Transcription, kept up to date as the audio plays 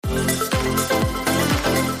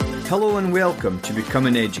Hello and welcome to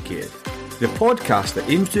Becoming Educated, the podcast that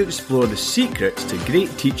aims to explore the secrets to great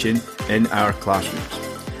teaching in our classrooms.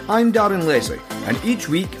 I'm Darren Leslie, and each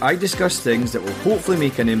week I discuss things that will hopefully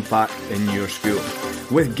make an impact in your school,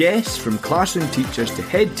 with guests from classroom teachers to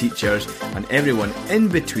head teachers and everyone in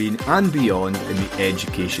between and beyond in the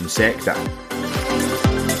education sector.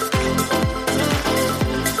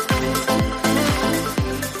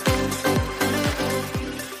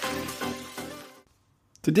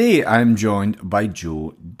 Today I'm joined by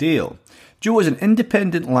Joe Dale. Joe is an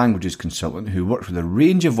independent languages consultant who works with a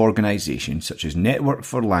range of organisations such as Network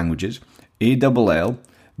for Languages, ALL,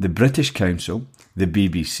 the British Council, the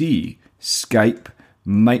BBC, Skype,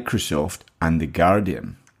 Microsoft and The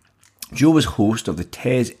Guardian. Joe was host of the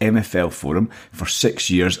TES MFL Forum for 6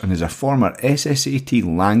 years and is a former SSAT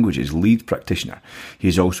Languages lead practitioner. He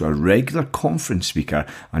is also a regular conference speaker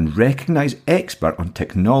and recognised expert on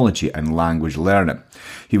technology and language learning.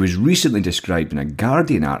 He was recently described in a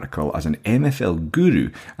Guardian article as an MFL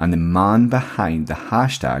guru and the man behind the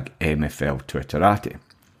hashtag MFL Twitterati.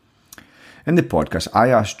 In the podcast, I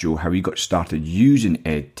asked Joe how he got started using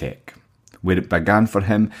EdTech, where it began for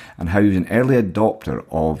him, and how he was an early adopter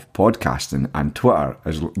of podcasting and Twitter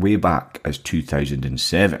as way back as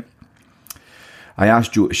 2007. I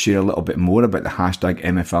asked Joe to share a little bit more about the hashtag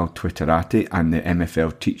MFL Twitterati and the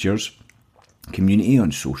MFL teachers community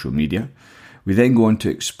on social media. We then go on to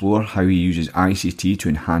explore how he uses ICT to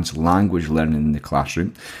enhance language learning in the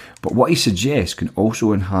classroom, but what he suggests can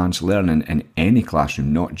also enhance learning in any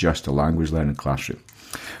classroom, not just a language learning classroom.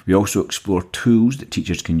 We also explore tools that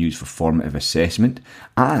teachers can use for formative assessment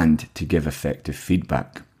and to give effective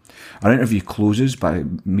feedback. Our interview closes by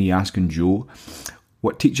me asking Joe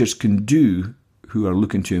what teachers can do who are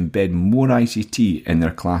looking to embed more ICT in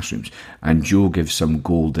their classrooms, and Joe gives some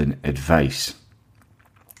golden advice.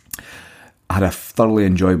 I had a thoroughly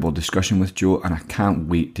enjoyable discussion with Joe and I can't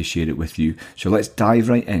wait to share it with you. So let's dive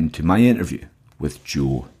right into my interview with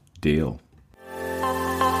Joe Dale.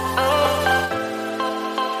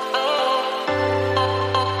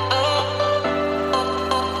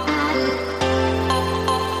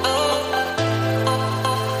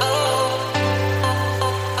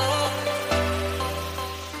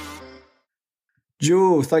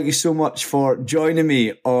 Joe, thank you so much for joining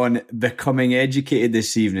me on Becoming Educated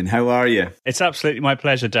this evening. How are you? It's absolutely my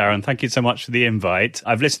pleasure, Darren. Thank you so much for the invite.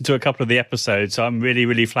 I've listened to a couple of the episodes, so I'm really,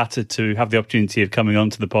 really flattered to have the opportunity of coming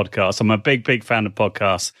on to the podcast. I'm a big, big fan of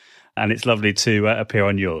podcasts, and it's lovely to appear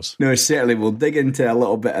on yours. No, certainly. We'll dig into a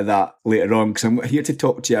little bit of that later on, because I'm here to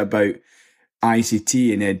talk to you about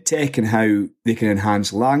ICT and EdTech and how they can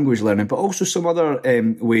enhance language learning, but also some other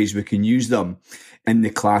ways we can use them in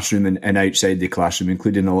the classroom and outside the classroom,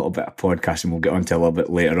 including a little bit of podcasting we'll get onto a little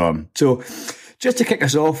bit later on. So just to kick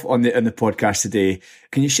us off on the podcast today,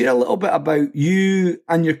 can you share a little bit about you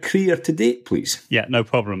and your career to date, please? Yeah, no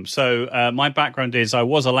problem. So my background is I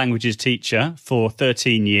was a languages teacher for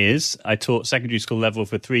 13 years. I taught secondary school level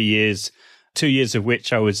for 3 years, 2 years of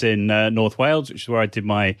which I was in North Wales, which is where I did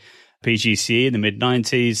my PGCE in the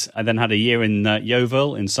mid-90s. I then had a year in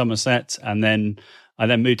Yeovil in Somerset, and then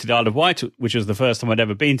I moved to the Isle of Wight, which was the first time I'd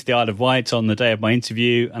ever been to the Isle of Wight on the day of my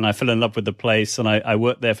interview, and I fell in love with the place, and I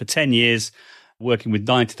worked there for 10 years, working with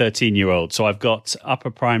 9 to 13-year-olds. So I've got upper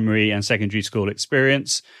primary and secondary school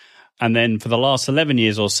experience. And then for the last 11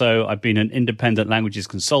 years or so, I've been an independent languages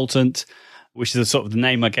consultant, which is sort of the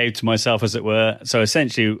name I gave to myself, as it were. So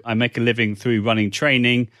essentially, I make a living through running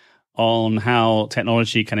training on how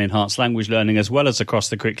technology can enhance language learning as well as across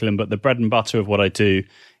the curriculum. But the bread and butter of what I do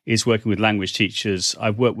is working with language teachers.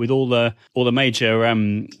 I've worked with all the major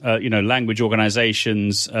language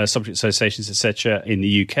organisations, subject associations, etc. in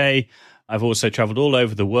the UK. I've also travelled all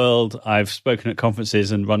over the world. I've spoken at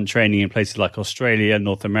conferences and run training in places like Australia,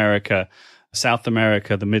 North America, South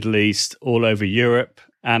America, the Middle East, all over Europe.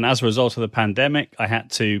 And as a result of the pandemic, I had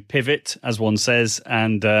to pivot, as one says,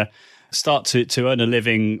 and start to earn a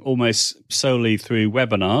living almost solely through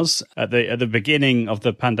webinars. At the beginning of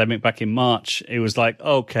the pandemic back in March, it was like,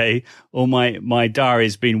 okay, all my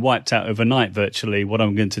diary's been wiped out overnight virtually, what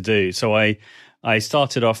I'm going to do. So I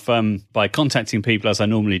started off by contacting people, as I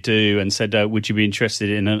normally do, and said, would you be interested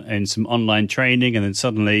in some online training? And then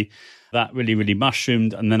suddenly that really, really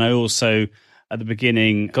mushroomed. And then I also, at the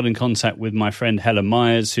beginning, got in contact with my friend Helen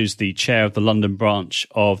Myers, who's the chair of the London branch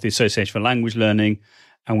of the Association for Language Learning.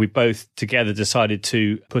 And we both together decided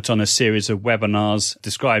to put on a series of webinars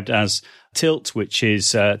described as TILT, which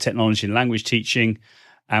is technology and language teaching.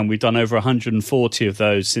 And we've done over 140 of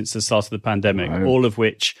those since the start of the pandemic, wow. All of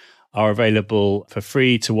which are available for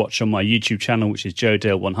free to watch on my YouTube channel, which is Joe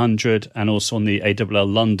Dale 100, and also on the ALL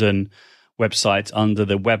London website under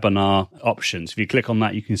the webinar options. If you click on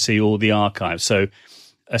that, you can see all the archives. So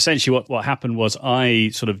essentially what happened was I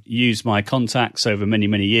sort of used my contacts over many,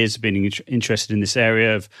 many years of being interested in this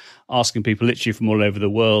area, of asking people literally from all over the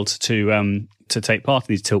world to take part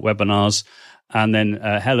in these Tilt webinars. And then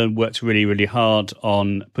Helen worked really, really hard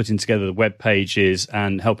on putting together the web pages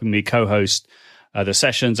and helping me co-host the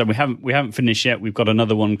sessions. And we haven't finished yet. We've got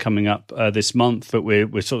another one coming up this month, but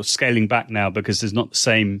we're sort of scaling back now because there's not the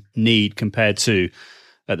same need compared to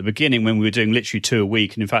at the beginning when we were doing literally 2 a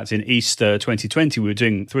week. And in fact, in Easter 2020, we were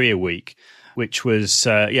doing 3 a week, which was,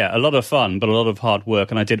 a lot of fun, but a lot of hard work.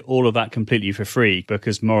 And I did all of that completely for free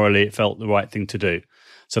because morally it felt the right thing to do.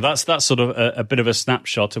 So that's sort of a bit of a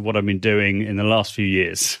snapshot of what I've been doing in the last few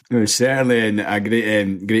years. No, certainly, and a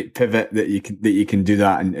great pivot that you can do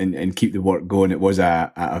that and keep the work going. It was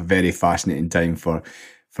a very fascinating time for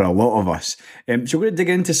a lot of us. So we're going to dig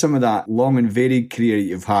into some of that long and varied career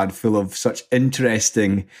you've had, full of such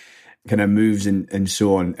interesting kind of moves and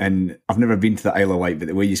so on. And I've never been to the Isle of Wight, but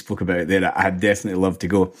the way you spoke about it there, I'd definitely love to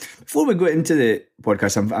go. Before we go into the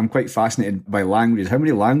podcast, I'm quite fascinated by languages. How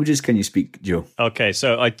many languages can you speak, Joe? Okay,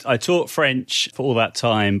 so I taught French for all that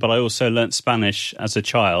time, but I also learnt Spanish as a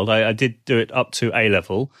child. I did do it up to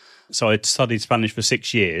A-level. So I studied Spanish for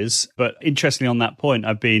 6 years. But interestingly, on that point,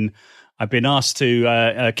 I've been asked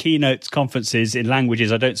to keynote conferences in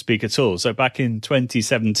languages I don't speak at all. So back in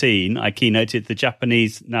 2017, I keynoted the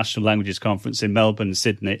Japanese National Languages Conference in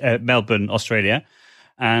Melbourne, Australia.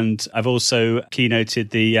 And I've also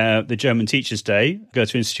keynoted the German Teachers' Day.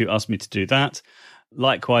 Goethe Institute asked me to do that.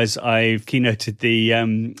 Likewise, I've keynoted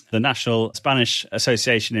the National Spanish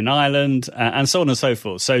Association in Ireland, and so on and so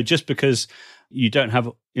forth. So just because you don't have,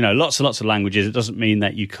 lots and lots of languages, it doesn't mean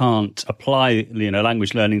that you can't apply,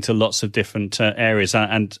 language learning to lots of different areas.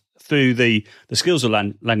 And through the skills of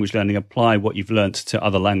language learning, apply what you've learnt to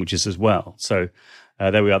other languages as well. So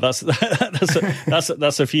there we are. That's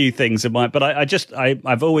a few things in mind. But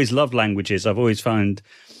I've always loved languages. I've always found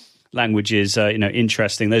languages,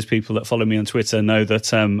 interesting. Those people that follow me on Twitter know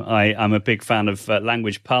that I'm a big fan of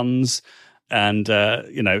language puns. And,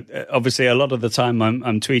 obviously a lot of the time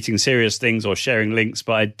I'm tweeting serious things or sharing links,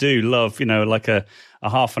 but I do love, like a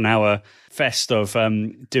half an hour fest of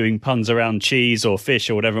doing puns around cheese or fish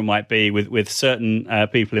or whatever it might be with certain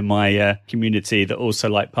people in my community that also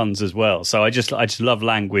like puns as well. So I just love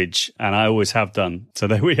language, and I always have done. So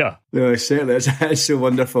there we are. No, certainly. It's so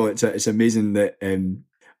wonderful. It's amazing that...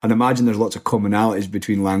 I'd imagine there's lots of commonalities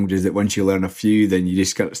between languages that once you learn a few, then you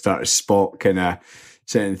just start to spot kind of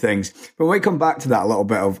certain things. But we might come back to that a little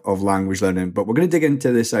bit of language learning, but we're going to dig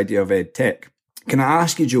into this idea of ed tech. Can I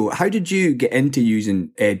ask you, Joe, how did you get into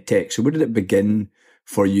using ed tech? So where did it begin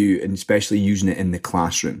for you, and especially using it in the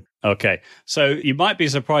classroom? Okay, so you might be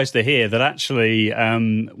surprised to hear that actually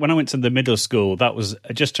when I went to the middle school, that was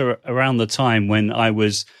just around the time when I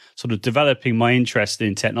was sort of developing my interest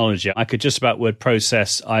in technology. I could just about word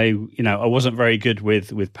process. I wasn't very good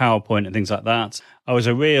with PowerPoint and things like that. I was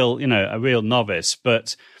a real novice.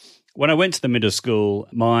 But when I went to the middle school,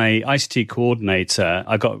 my ICT coordinator,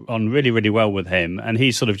 I got on really, really well with him, and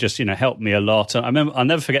he sort of just helped me a lot. I remember, I'll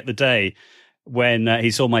never forget the day when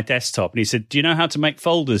he saw my desktop and he said, "Do you know how to make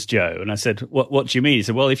folders, Joe?" And I said, What do you mean? He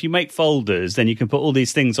said, "Well, if you make folders, then you can put all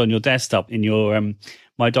these things on your desktop in your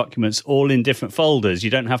my documents all in different folders.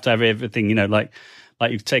 You don't have to have everything, like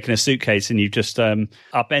you've taken a suitcase and you've just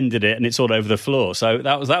upended it and it's all over the floor." So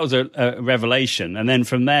that was a revelation. And then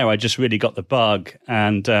from there, I just really got the bug.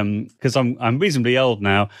 And because I'm reasonably old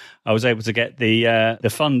now, I was able to get the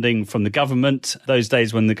funding from the government. Those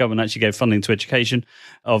days when the government actually gave funding to education,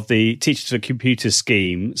 of the Teachers for Computers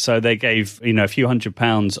scheme. So they gave a few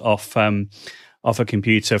 £100 off a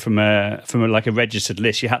computer from a registered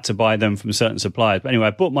list. You had to buy them from certain suppliers. But anyway,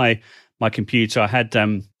 I bought my computer. I had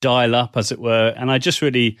dial up, as it were, and I just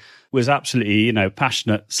really was absolutely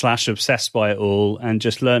passionate / obsessed by it all, and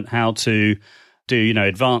just learnt how to do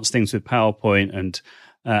advanced things with PowerPoint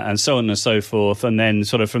and so on and so forth. And then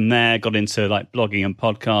sort of from there got into like blogging and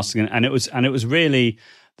podcasting, and it was really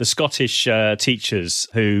the Scottish teachers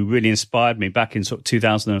who really inspired me back in sort of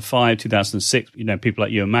 2005, 2006. People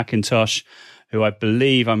like Ewan McIntosh, who I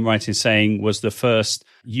believe I'm right in saying was the first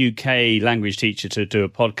UK language teacher to do a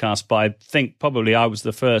podcast. But I think probably I was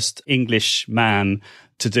the first English man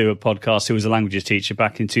to do a podcast who was a languages teacher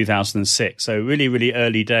back in 2006. So really, really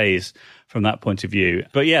early days from that point of view.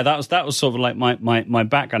 But yeah, that was sort of like my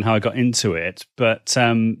background, how I got into it. But,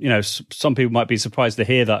 some people might be surprised to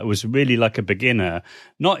hear that I was really like a beginner,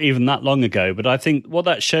 not even that long ago. But I think what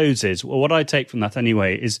that shows is, well, what I take from that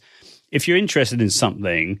anyway, is if you're interested in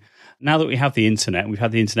something, now that we have the internet, we've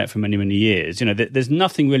had the internet for many, many years, there's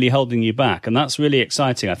nothing really holding you back. And that's really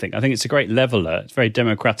exciting, I think. I think it's a great leveler. It's very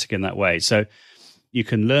democratic in that way. So you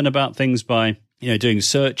can learn about things by, doing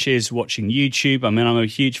searches, watching YouTube. I mean, I'm a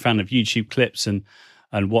huge fan of YouTube clips and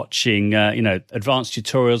watching, advanced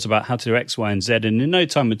tutorials about how to do X, Y, and Z. And in no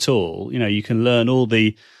time at all, you can learn all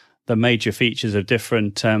the major features of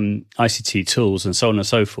different ICT tools and so on and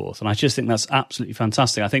so forth. And I just think that's absolutely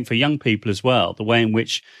fantastic. I think for young people as well, the way in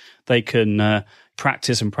which they can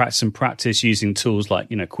practice using tools like,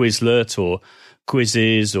 Quizlet or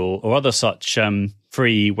quizzes or other such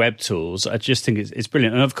free web tools. I just think it's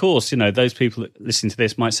brilliant. And of course, those people listening to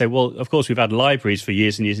this might say, well, of course, we've had libraries for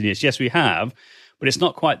years and years and years. Yes, we have, but it's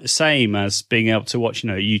not quite the same as being able to watch, a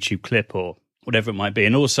YouTube clip or whatever it might be.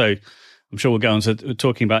 And also, I'm sure we'll go on to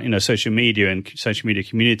talking about, social media and social media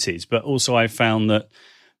communities. But also I found that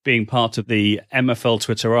being part of the MFL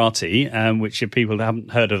Twitterati, which if people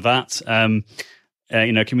haven't heard of that,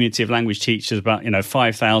 community of language teachers, about,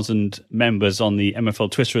 5,000 members on the MFL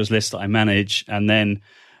Twitterers list that I manage. And then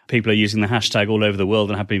people are using the hashtag all over the world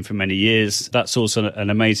and have been for many years. That's also an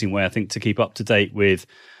amazing way, I think, to keep up to date with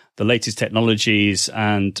the latest technologies.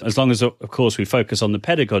 And as long as, of course, we focus on the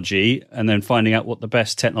pedagogy and then finding out what the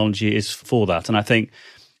best technology is for that. And I think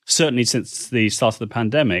certainly since the start of the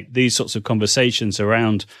pandemic, these sorts of conversations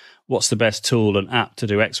around what's the best tool and app to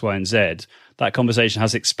do X, Y, and Z, that conversation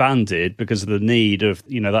has expanded because of the need of,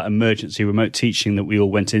 that emergency remote teaching that we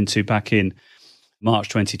all went into back in March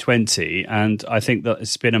 2020. And I think that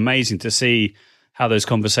it's been amazing to see how those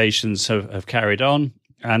conversations have carried on.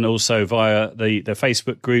 And also via the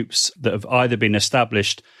Facebook groups that have either been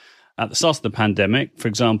established at the start of the pandemic. For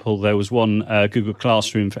example, there was one Google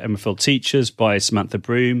Classroom for MFL teachers by Samantha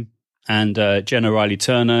Broom and Jenna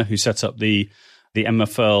Riley-Turner, who set up the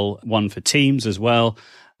MFL one for teams as well,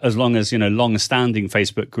 as long as, long-standing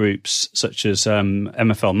Facebook groups such as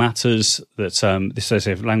MFL Matters that the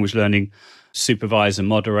Association of Language Learning supervise and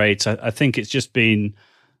moderate. I think it's just been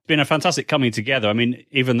a fantastic coming together. I mean,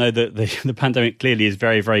 even though the pandemic clearly is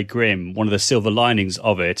very, very grim, one of the silver linings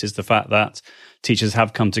of it is the fact that teachers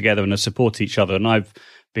have come together and have supported each other. And I've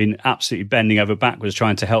been absolutely bending over backwards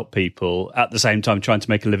trying to help people at the same time trying to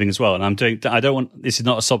make a living as well. And this is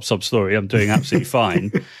not a sob story. I'm doing absolutely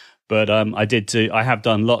fine. But I have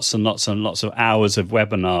done lots and lots and lots of hours of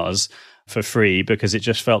webinars for free because it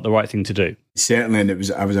just felt the right thing to do. Certainly,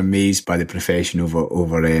 and I was amazed by the profession over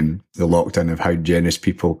the lockdown of how generous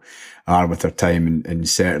people are with their time, and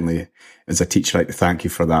certainly as a teacher, I'd like to thank you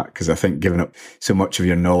for that, because I think giving up so much of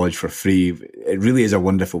your knowledge for free, it really is a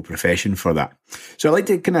wonderful profession for that. So I'd like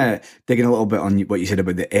to kind of dig in a little bit on what you said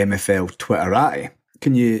about the MFL Twitterati.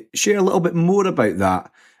 Can you share a little bit more about that?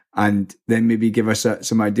 And then maybe give us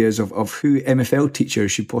some ideas of who MFL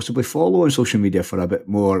teachers should possibly follow on social media for a bit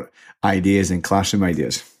more ideas and classroom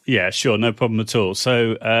ideas. Yeah, sure. No problem at all.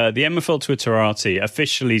 So the MFL Twitterati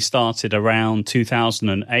officially started around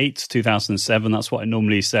 2008, 2007. That's what I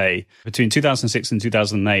normally say. Between 2006 and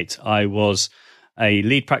 2008, I was a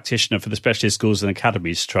lead practitioner for the Specialist Schools and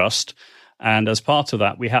Academies Trust. And as part of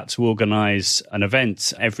that, we had to organise an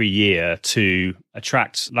event every year to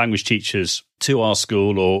attract language teachers to our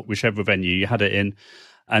school or whichever venue you had it in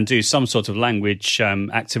and do some sort of language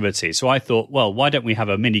activity. So I thought, well, why don't we have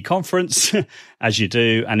a mini conference, as you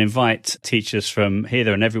do, and invite teachers from here,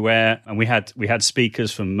 there and everywhere. And we had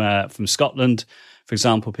speakers from Scotland, for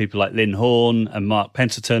example, people like Lynn Horn and Mark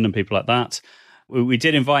Penterton and people like that. We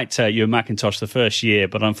did invite Ewan McIntosh the first year,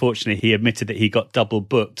 but unfortunately he admitted that he got double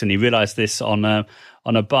booked, and he realised this on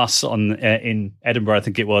a bus in Edinburgh, I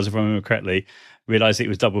think it was, if I remember correctly. Realised it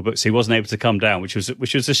was double booked, so he wasn't able to come down, which was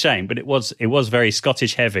a shame. But it was very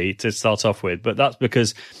Scottish heavy to start off with. But that's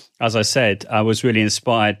because, as I said, I was really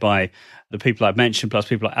inspired by the people I've mentioned, plus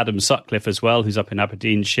people like Adam Sutcliffe as well, who's up in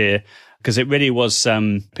Aberdeenshire, because it really was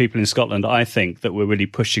people in Scotland, I think, that were really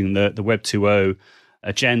pushing the Web 2.0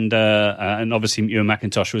 agenda, and obviously Ewan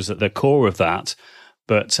McIntosh was at the core of that.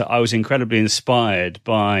 But I was incredibly inspired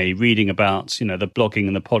by reading about, the blogging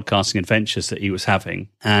and the podcasting adventures that he was having.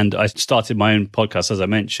 And I started my own podcast, as I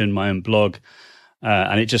mentioned, my own blog,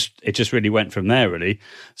 and it just really went from there, really.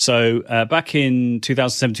 So back in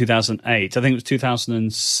 2007, 2008, I think it was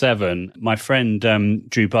 2007, my friend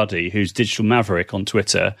Drew Buddy, who's Digital Maverick on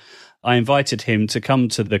Twitter, I invited him to come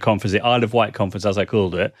to the conference, the Isle of Wight conference, as I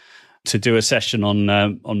called it, to do a session on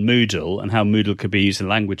Moodle and how Moodle could be used in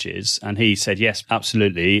languages. And he said, yes,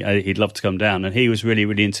 absolutely. He'd love to come down. And he was really,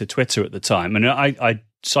 really into Twitter at the time. And I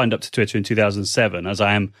signed up to Twitter in 2007, as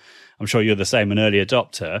I'm sure you're the same, an early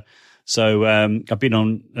adopter. So I've been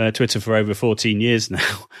on Twitter for over 14 years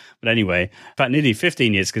now. But anyway, in fact, nearly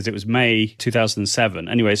 15 years because it was May 2007.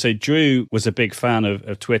 Anyway, so Drew was a big fan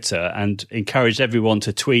of Twitter and encouraged everyone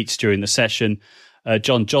to tweet during the session.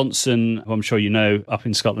 John Johnson, who I'm sure you know, up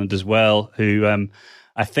in Scotland as well, who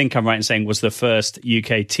I think I'm right in saying was the first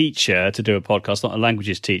UK teacher to do a podcast, not a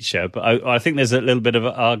languages teacher. But I think there's a little bit of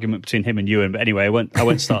an argument between him and Ewan. But anyway, I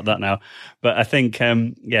won't start that now. But I think,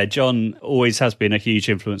 John always has been a huge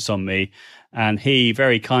influence on me. And he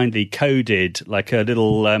very kindly coded like a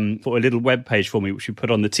little web page for me, which we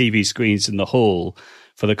put on the TV screens in the hall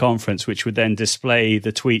for the conference, which would then display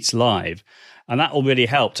the tweets live. And that all really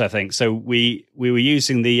helped, I think. So we were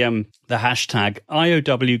using the hashtag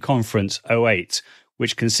IOW Conference 08,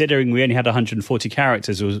 which, considering we only had 140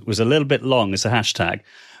 characters, was a little bit long as a hashtag.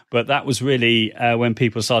 But that was really when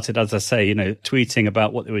people started, as I say, tweeting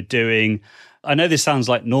about what they were doing. I know this sounds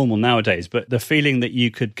like normal nowadays, but the feeling that you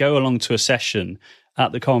could go along to a session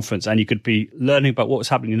at the conference and you could be learning about what was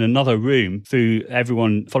happening in another room through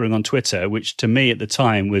everyone following on Twitter, which to me at the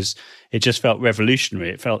time it just felt revolutionary.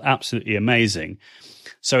 It felt absolutely amazing.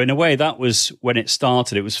 So in a way, that was when it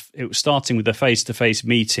started. It was starting with the face-to-face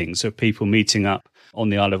meetings of people meeting up on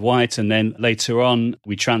the Isle of Wight. And then later on,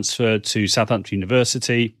 we transferred to Southampton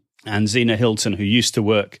University, and Zena Hilton, who used to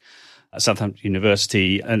work at Southampton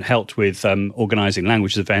University and helped with organising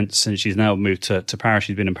language events, and she's now moved to Paris.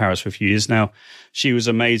 She's been in Paris for a few years now. She was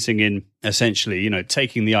amazing in essentially,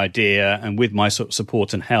 taking the idea and with my sort of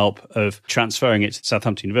support and help of transferring it to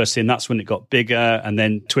Southampton University. And that's when it got bigger. And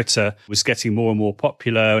then Twitter was getting more and more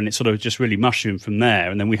popular, and it sort of just really mushroomed from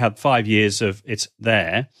there. And then we had 5 years of it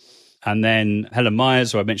there. And then Helen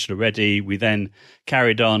Myers, who I mentioned already, we then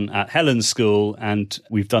carried on at Helen's school, and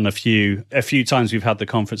we've done a few times we've had the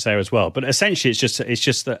conference there as well. But essentially, it's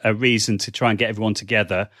just a reason to try and get everyone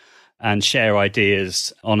together and share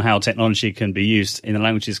ideas on how technology can be used in the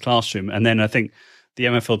languages classroom. And then I think the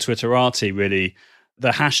MFL Twitterati really, the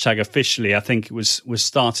hashtag officially, I think it was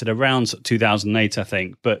started around 2008, I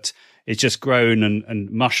think, but it's just grown and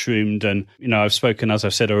mushroomed. And, I've spoken, as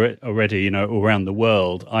I've said already, all around the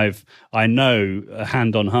world. I know,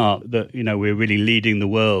 hand on heart, that, we're really leading the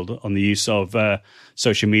world on the use of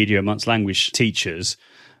social media amongst language teachers,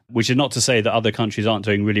 which is not to say that other countries aren't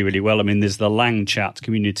doing really, really well. I mean, there's the LangChat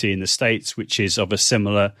community in the States, which is of a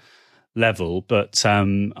similar level. But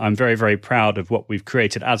I'm very, very proud of what we've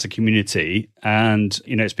created as a community. And,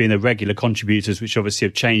 it's been the regular contributors, which obviously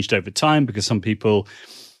have changed over time, because some people,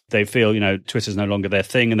 they feel, Twitter's no longer their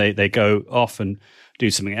thing, and they go off and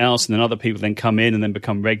do something else. And then other people then come in and then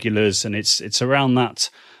become regulars. And it's around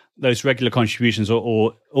those regular contributions,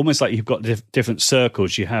 or almost like you've got different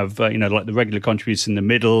circles. You have, like the regular contributors in the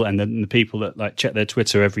middle, and then the people that like check their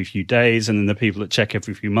Twitter every few days, and then the people that check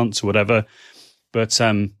every few months or whatever. But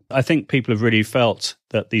I think people have really felt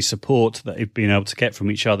that the support that they've been able to get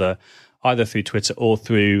from each other, either through Twitter or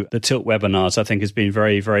through the Tilt webinars, I think has been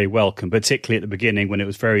very, very welcome, particularly at the beginning when it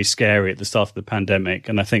was very scary at the start of the pandemic.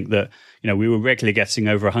 And I think that, we were regularly getting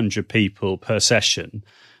over 100 people per session,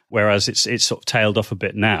 whereas it's sort of tailed off a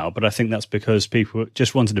bit now. But I think that's because people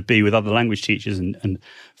just wanted to be with other language teachers and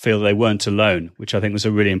feel they weren't alone, which I think was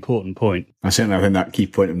a really important point. I think that key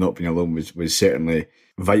point of not being alone was certainly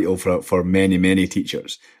vital for many, many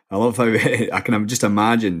teachers. I love how I can just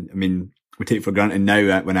imagine, we take for granted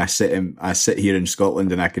now when I sit here in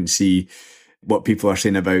Scotland and I can see what people are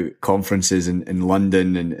saying about conferences in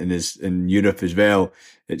London and in Europe as well.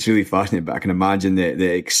 It's really fascinating, but I can imagine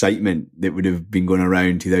the excitement that would have been going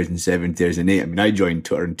around 2007, 2008. I joined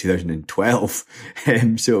Twitter in 2012,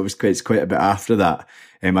 so it's quite a bit after that.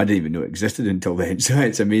 I didn't even know it existed until then. So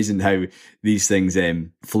it's amazing how these things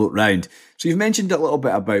float round. So you've mentioned a little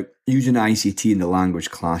bit about using ICT in the language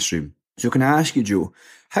classroom. So can I ask you, Joe,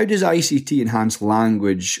 how does ICT enhance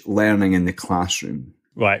language learning in the classroom?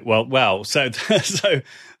 Right. Well. So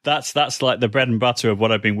that's like the bread and butter of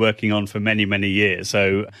what I've been working on for many, many years.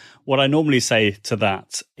 So what I normally say to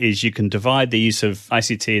that is you can divide the use of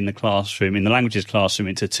ICT in the classroom, in the languages classroom,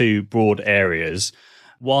 into two broad areas.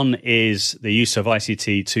 One is the use of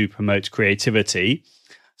ICT to promote creativity.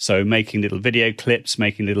 So making little video clips,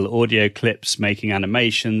 making little audio clips, making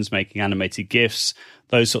animations, making animated GIFs,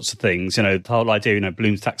 those sorts of things. The whole idea,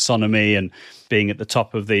 Bloom's taxonomy and being at the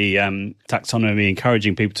top of the taxonomy,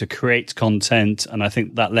 encouraging people to create content. And I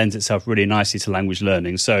think that lends itself really nicely to language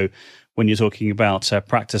learning. So when you're talking about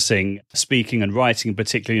practicing speaking and writing,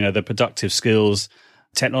 particularly, the productive skills,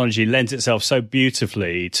 technology lends itself so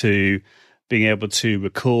beautifully to being able to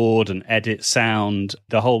record and edit sound,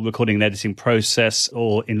 the whole recording and editing process,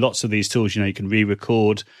 or in lots of these tools, you can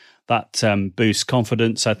re-record That boosts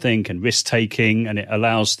confidence, I think, and risk-taking, and it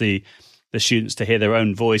allows the students to hear their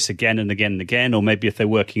own voice again and again and again, or maybe if they're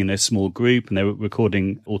working in a small group and they're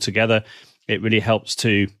recording all together, it really helps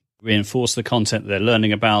to reinforce the content that they're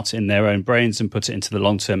learning about in their own brains and put it into the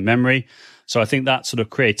long-term memory. So I think that sort of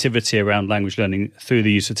creativity around language learning through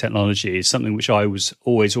the use of technology is something which I was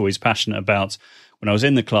always passionate about when I was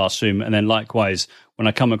in the classroom. And then likewise, when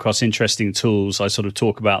I come across interesting tools, I sort of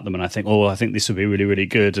talk about them and I think, I think this would be really, really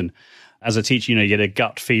good. And as a teacher, you get a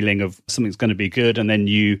gut feeling of something's going to be good. And then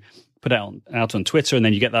you put it out on Twitter, and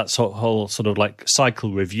then you get that whole sort of like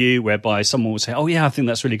cycle review whereby someone will say, oh yeah, I think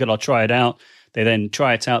that's really good, I'll try it out. They then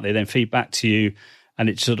try it out, they then feed back to you, and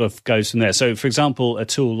it sort of goes from there. So for example, a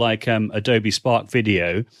tool like Adobe Spark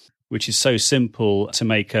Video, which is so simple to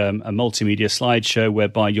make a multimedia slideshow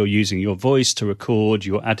whereby you're using your voice to record,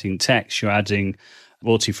 you're adding text, you're adding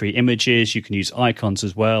royalty-free images, you can use icons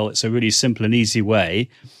as well. It's a really simple and easy way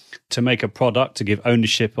to make a product, to give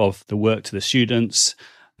ownership of the work to the students,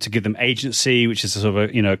 to give them agency, which is a sort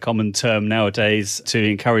of a common term nowadays, to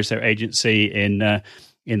encourage their agency in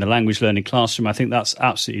the language learning classroom. I think that's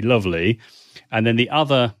absolutely lovely. And then the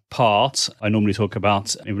other part I normally talk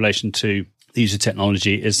about in relation to the use of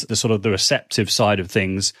technology is the sort of the receptive side of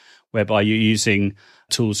things, whereby you're using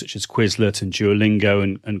tools such as Quizlet and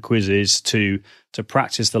Duolingo and quizzes to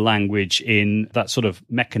practice the language in that sort of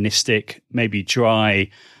mechanistic, maybe dry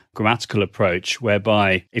grammatical approach,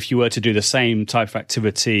 whereby if you were to do the same type of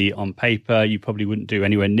activity on paper, you probably wouldn't do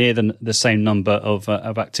anywhere near the same number of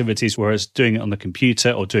activities, whereas doing it on the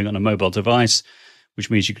computer or doing it on a mobile device, which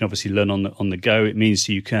means you can obviously learn on the go. It means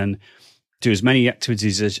you can do as many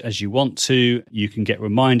activities as you want to. You can get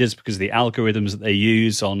reminders because of the algorithms that they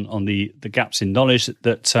use on the gaps in knowledge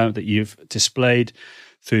that you've displayed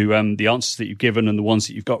through the answers that you've given and the ones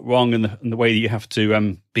that you've got wrong, and the way that you have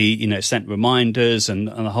to be sent reminders, and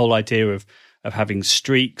the whole idea of having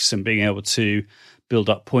streaks and being able to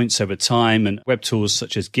build up points over time, and web tools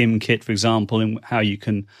such as Gimkit, for example, and how you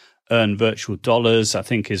can earn virtual dollars, I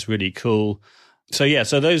think is really cool. So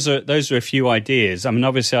those are a few ideas. I mean,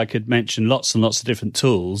 obviously I could mention lots and lots of different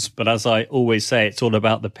tools, but as I always say, it's all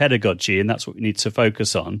about the pedagogy, and that's what we need to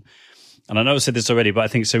focus on. And I know I said this already, but I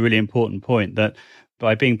think it's a really important point that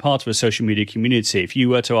by being part of a social media community, if you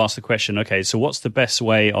were to ask the question, okay, so what's the best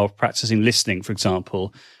way of practicing listening, for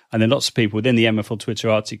example, and then lots of people within the MFL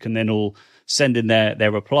Twitterati can then all send in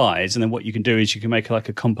their replies, and then what you can do is you can make like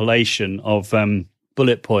a compilation of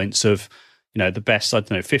bullet points of the best,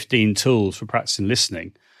 15 tools for practicing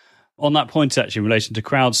listening. On that point, actually, in relation to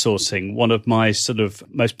crowdsourcing, one of my sort of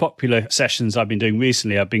most popular sessions I've been doing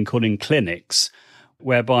recently, I've been calling clinics,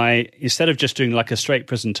 whereby instead of just doing like a straight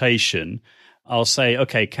presentation, I'll say,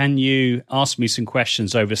 okay, can you ask me some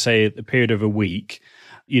questions over, say, the period of a week?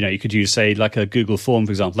 You could use, say, like a Google form,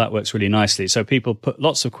 for example. That works really nicely. So people put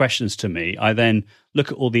lots of questions to me. I then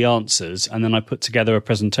look at all the answers, and then I put together a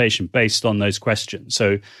presentation based on those questions.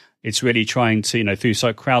 So it's really trying to, through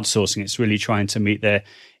crowdsourcing, it's really trying to meet their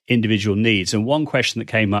individual needs. And one question that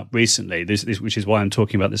came up recently, this which is why I'm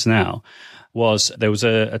talking about this now, was there was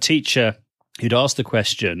a teacher who'd asked the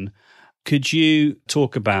question, could you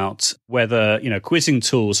talk about whether, quizzing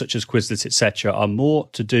tools such as Quizlet, etc., are more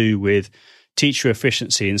to do with teacher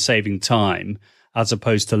efficiency and saving time as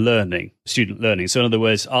opposed to student learning? So in other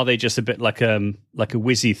words, are they just a bit like a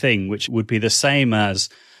whizzy thing, which would be the same as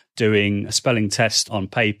doing a spelling test on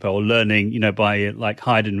paper or learning, by like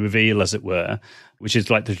hide and reveal, as it were, which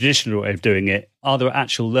is like the traditional way of doing it? Are there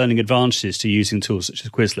actual learning advantages to using tools such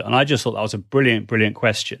as Quizlet? And I just thought that was a brilliant, brilliant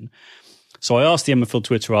question. So I asked the MFL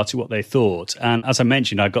Twitterati what they thought. And as I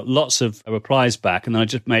mentioned, I got lots of replies back. And then I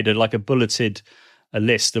just made a bulleted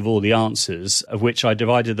list of all the answers, of which I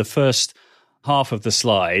divided the first half of the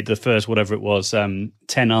slide, the first, whatever it was, 10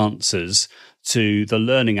 answers to the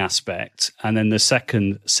learning aspect. And then the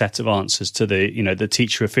second set of answers to the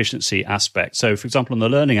teacher efficiency aspect. So, for example, on the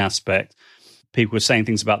learning aspect, people were saying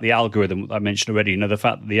things about the algorithm I mentioned already. The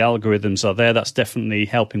fact that the algorithms are there, that's definitely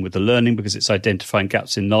helping with the learning because it's identifying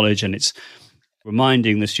gaps in knowledge and it's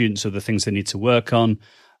reminding the students of the things they need to work on.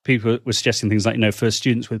 People were suggesting things like, for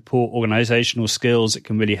students with poor organizational skills, it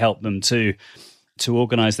can really help them to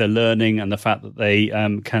organize their learning, and the fact that they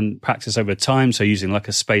can practice over time. So using like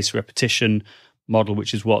a spaced repetition model,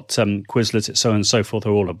 which is what Quizlet, so on and so forth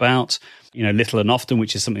are all about. Little and often,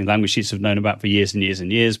 which is something language teachers have known about for years and years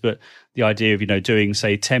and years. But the idea of, doing,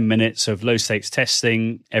 say, 10 minutes of low stakes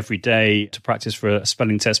testing every day to practice for a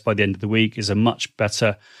spelling test by the end of the week is a much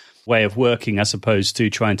better way of working as opposed to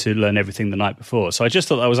trying to learn everything the night before. So I just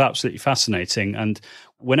thought that was absolutely fascinating. And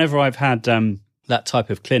whenever I've had that type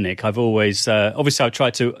of clinic, I've always, obviously I've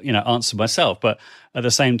tried to, answer myself, but at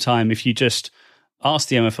the same time, if you just ask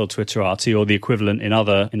the MFL Twitterati or the equivalent in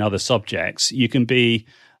other subjects, you can be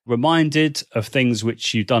reminded of things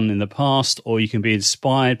which you've done in the past, or you can be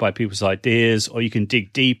inspired by people's ideas, or you can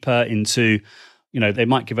dig deeper into, they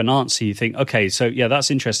might give an answer. You think, okay, so yeah,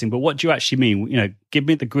 that's interesting, but what do you actually mean? Give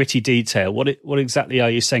me the gritty detail. What exactly are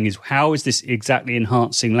you saying? How is this exactly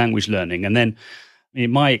enhancing language learning? And then in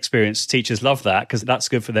my experience, teachers love that because that's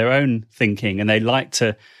good for their own thinking and they like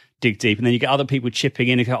to dig deep. And then you get other people chipping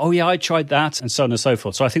in and go, oh yeah, I tried that, and so on and so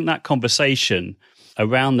forth. So I think that conversation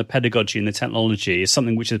around the pedagogy and the technology is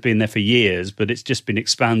something which has been there for years, but it's just been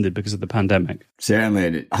expanded because of the pandemic.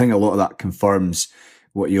 Certainly. I think a lot of that confirms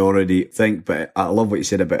what you already think, but I love what you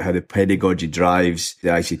said about how the pedagogy drives the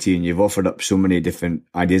ICT, and you've offered up so many different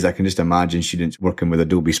ideas. I can just imagine students working with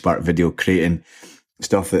Adobe Spark Video, creating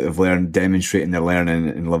stuff that they've learned, demonstrating their learning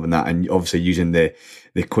and loving that, and obviously using the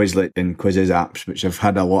Quizlet and Quizzes apps, which have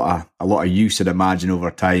had a lot of use, I'd imagine,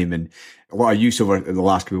 over time, and a lot of use over the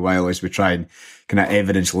last while as we try and kind of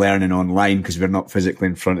evidence learning online because we're not physically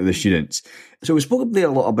in front of the students. So we spoke there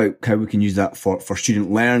a lot about how we can use that for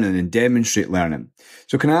student learning and demonstrate learning.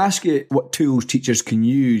 So can I ask you what tools teachers can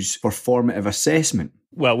use for formative assessment?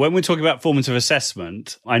 Well, when we're talking about formative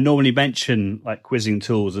assessment, I normally mention like quizzing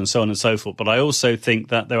tools and so on and so forth, but I also think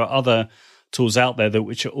that there are other tools out there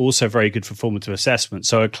which are also very good for formative assessment.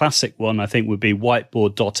 So a classic one, I think, would be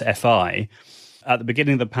whiteboard.fi. At the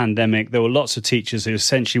beginning of the pandemic, there were lots of teachers who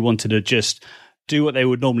essentially wanted to just do what they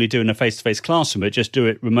would normally do in a face-to-face classroom, but just do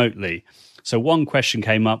it remotely. So one question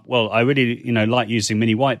came up, well, I really, like using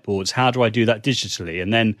mini whiteboards. How do I do that digitally?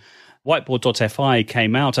 And then whiteboard.fi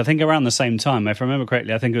came out, I think around the same time. If I remember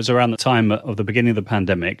correctly, I think it was around the time of the beginning of the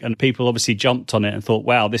pandemic, and people obviously jumped on it and thought,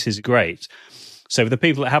 wow, this is great. So for the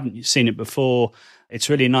people that haven't seen it before, it's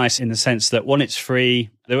really nice in the sense that, one, it's free.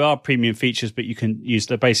 There are premium features, but you can use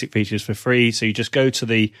the basic features for free. So you just go to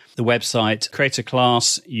the website, create a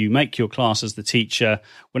class, you make your class as the teacher.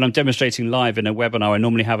 When I'm demonstrating live in a webinar, I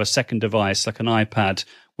normally have a second device, like an iPad,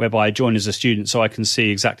 whereby I join as a student so I can see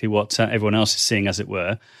exactly what everyone else is seeing, as it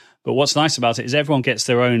were. But what's nice about it is everyone gets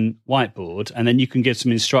their own whiteboard, and then you can give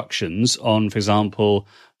some instructions on, for example,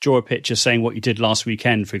 draw a picture saying what you did last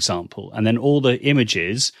weekend, for example, and then all the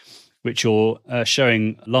images which you're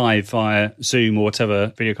showing live via Zoom or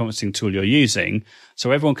whatever video conferencing tool you're using. So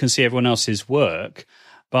everyone can see everyone else's work,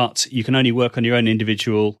 but you can only work on your own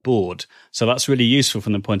individual board. So that's really useful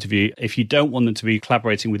from the point of view, if you don't want them to be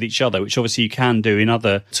collaborating with each other, which obviously you can do in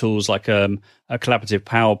other tools like a collaborative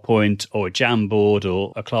PowerPoint or a Jamboard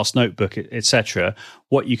or a class notebook, etc.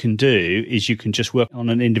 What you can do is you can just work on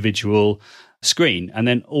an individual screen. And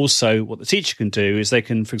then also what the teacher can do is they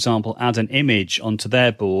can, for example, add an image onto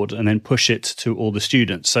their board and then push it to all the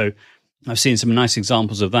students. So I've seen some nice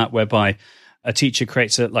examples of that, whereby a teacher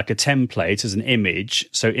creates a template as an image.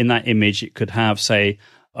 So in that image, it could have, say,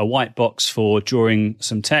 a white box for drawing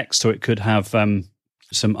some text, or it could have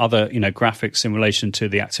some other, graphics in relation to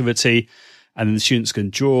the activity. And then the students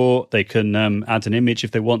can draw, they can add an image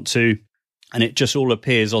if they want to, and it just all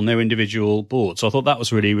appears on their individual board. So I thought that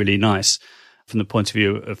was really, really nice from the point of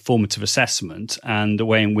view of formative assessment, and the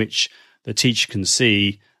way in which the teacher can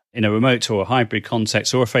see in a remote or a hybrid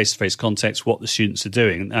context or a face-to-face context what the students are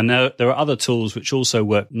doing. And there are other tools which also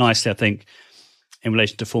work nicely, I think, in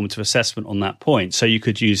relation to formative assessment on that point. So you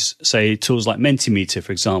could use, say, tools like Mentimeter,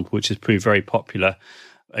 for example, which has proved very popular.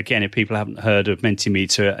 Again, if people haven't heard of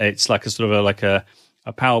Mentimeter, it's like a sort of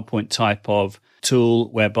a PowerPoint type of tool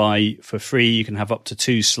whereby for free you can have up to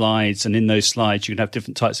 2 slides, and in those slides you can have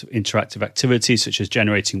different types of interactive activities such as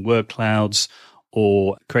generating word clouds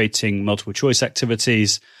or creating multiple choice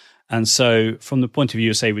activities. And so from the point of view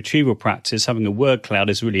of, say, retrieval practice, having a word cloud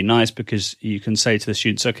is really nice because you can say to the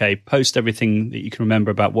students, okay, post everything that you can remember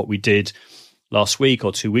about what we did last week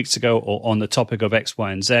or 2 weeks ago or on the topic of X,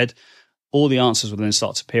 Y, and Z. All the answers will then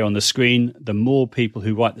start to appear on the screen. The more people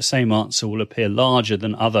who write the same answer will appear larger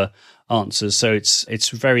than other answers. So it's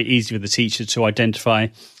very easy for the teacher to identify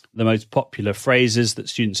the most popular phrases that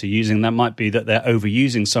students are using. That might be that they're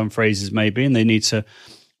overusing some phrases maybe, and they need to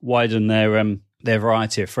widen their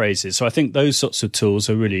variety of phrases. So I think those sorts of tools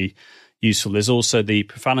are really useful. There's also the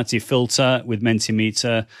profanity filter with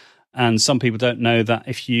Mentimeter. And some people don't know that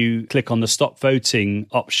if you click on the stop voting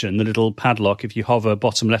option, the little padlock, if you hover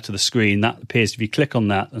bottom left of the screen, that appears. If you click on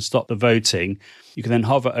that and stop the voting, you can then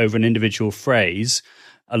hover over an individual phrase.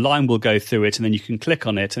 A line will go through it, and then you can click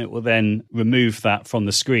on it, and it will then remove that from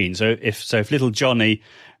the screen. So if little Johnny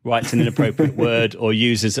writes an inappropriate word or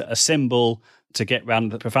uses a symbol to get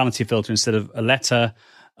around the profanity filter instead of a letter,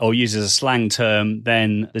 or uses a slang term,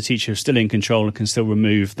 then the teacher is still in control and can still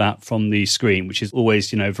remove that from the screen, which is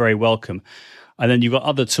always, very welcome. And then you've got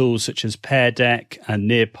other tools such as Pear Deck and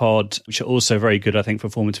Nearpod, which are also very good, I think, for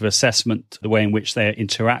formative assessment, the way in which they're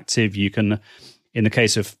interactive. You can, in the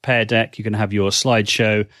case of Pear Deck, you can have your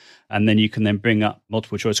slideshow, and then you can then bring up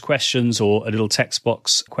multiple choice questions or a little text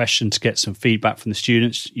box question to get some feedback from the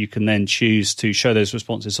students. You can then choose to show those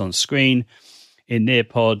responses on screen. In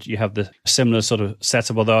Nearpod, you have the similar sort of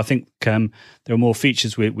setup, although I think there are more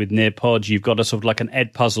features with Nearpod. You've got a sort of like an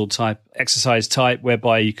Edpuzzle type exercise type,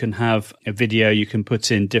 whereby you can have a video, you can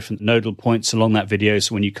put in different nodal points along that video.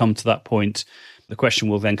 So when you come to that point, the question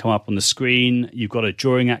will then come up on the screen. You've got a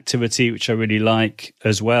drawing activity, which I really like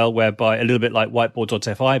as well, whereby a little bit like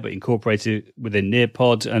whiteboard.fi, but incorporated within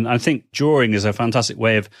Nearpod. And I think drawing is a fantastic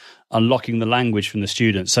way of unlocking the language from the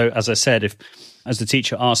students. So as I said, if as the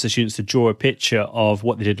teacher asks the students to draw a picture of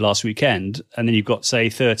what they did last weekend, and then you've got, say,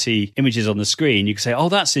 30 images on the screen, you can say, oh,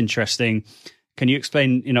 that's interesting. Can you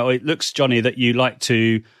explain, it looks, Johnny, that you like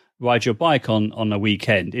to ride your bike on a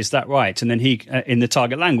weekend. Is that right? And then he, in the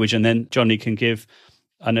target language, and then Johnny can give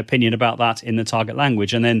an opinion about that in the target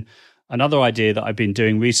language. And then another idea that I've been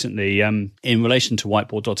doing recently in relation to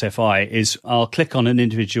whiteboard.fi is I'll click on an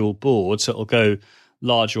individual board, so it'll go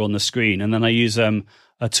larger on the screen. And then I use a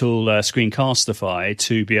tool, Screencastify,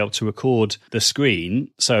 to be able to record the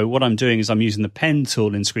screen. So what I'm doing is I'm using the pen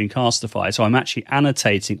tool in Screencastify. So I'm actually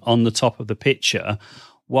annotating on the top of the picture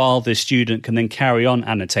while the student can then carry on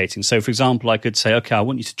annotating. So, for example, I could say, okay, I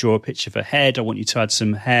want you to draw a picture of a head. I want you to add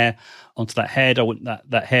some hair onto that head. I want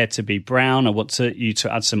that hair to be brown. I want you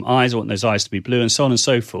to add some eyes. I want those eyes to be blue, and so on and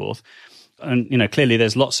so forth. And, clearly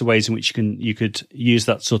there's lots of ways in which you could use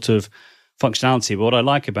that sort of functionality. But what I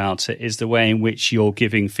like about it is the way in which you're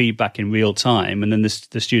giving feedback in real time, and then the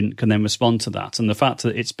student can then respond to that. And the fact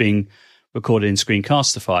that it's being recorded in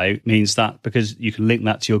Screencastify means that because you can link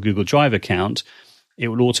that to your Google Drive account, it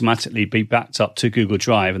will automatically be backed up to Google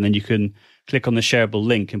Drive, and then you can click on the shareable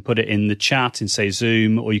link and put it in the chat in, say,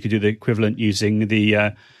 Zoom, or you could do the equivalent using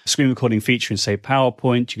the screen recording feature in, say,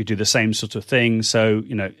 PowerPoint. You could do the same sort of thing. So,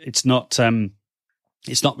 it's not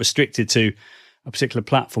restricted to a particular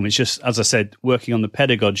platform. It's just, as I said, working on the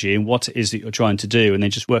pedagogy and what it is that you're trying to do, and then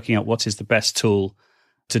just working out what is the best tool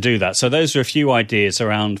to do that. So those are a few ideas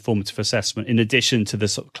around formative assessment, in addition to the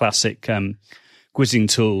sort of classic quizzing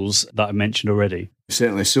tools that I mentioned already.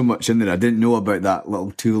 Certainly so much in there. I didn't know about that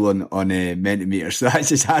little tool on Mentimeter, so that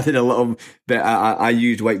just added a little bit. I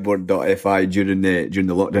used whiteboard.fi during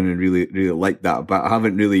the lockdown and really liked that, but I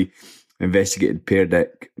haven't really investigated Pear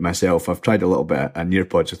Deck myself. I've tried a little bit of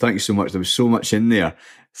Nearpod, so thank you so much. There was so much in there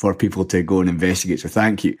for people to go and investigate, so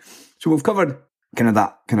thank you. So we've covered kind of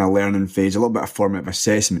that kind of learning phase, a little bit of formative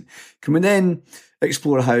assessment. Can we then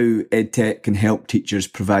explore how EdTech can help teachers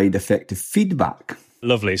provide effective feedback?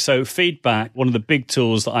 Lovely. So feedback, one of the big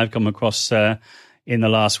tools that I've come across in the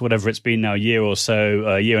last, whatever it's been now, year or so,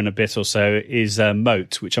 a year and a bit or so, is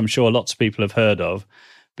Mote, which I'm sure lots of people have heard of.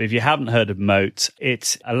 But if you haven't heard of Mote,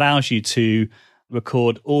 it allows you to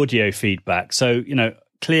record audio feedback. So,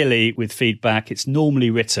 clearly with feedback, it's normally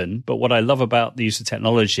written. But what I love about the use of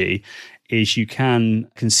technology is you can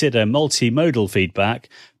consider multimodal feedback,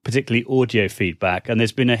 particularly audio feedback. And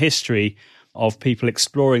there's been a history of people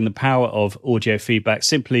exploring the power of audio feedback,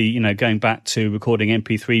 simply, going back to recording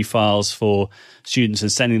MP3 files for students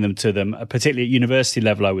and sending them to them, particularly at university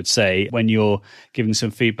level, I would say, when you're giving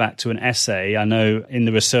some feedback to an essay. I know in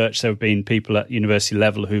the research, there have been people at university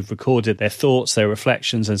level who've recorded their thoughts, their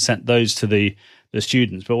reflections, and sent those to the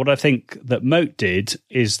students. But what I think that Mote did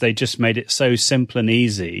is they just made it so simple and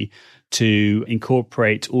easy to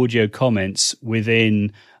incorporate audio comments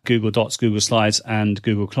within Google Docs, Google Slides, and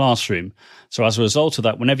Google Classroom. So as a result of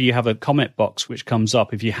that, whenever you have a comment box which comes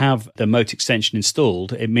up, if you have the Mote extension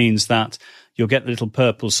installed, it means that you'll get the little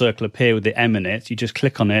purple circle appear with the M in it. You just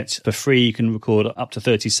click on it. For free, you can record up to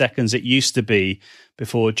 30 seconds. It used to be,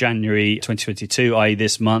 before January 2022, i.e.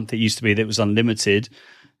 this month, it used to be that it was unlimited,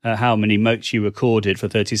 how many motes you recorded for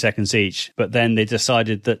 30 seconds each. But then they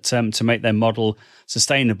decided that to make their model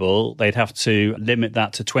sustainable, they'd have to limit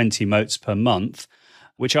that to 20 motes per month,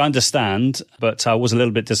 which I understand, but I was a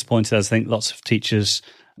little bit disappointed, as I think lots of teachers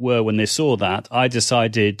were when they saw that. I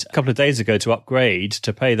decided a couple of days ago to upgrade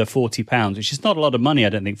to pay the £40, which is not a lot of money, I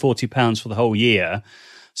don't think, £40 for the whole year.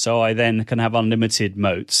 So I then can have unlimited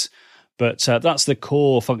motes. But that's the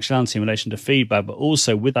core functionality in relation to feedback. But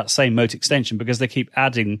also with that same Mote extension, because they keep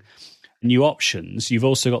adding new options, you've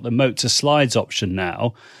also got the Mote to Slides option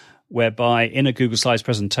now, whereby in a Google Slides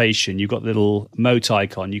presentation, you've got the little Mote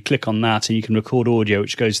icon. You click on that and you can record audio,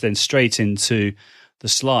 which goes then straight into the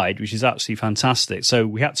slide, which is absolutely fantastic. So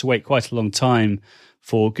we had to wait quite a long time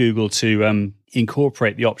for Google to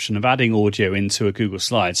incorporate the option of adding audio into a Google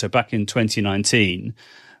slide. So back in 2019,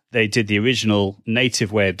 they did the original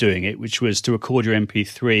native way of doing it, which was to record your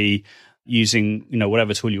MP3 using,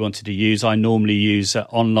 whatever tool you wanted to use. I normally use an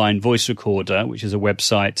online voice recorder, which is a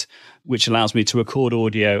website which allows me to record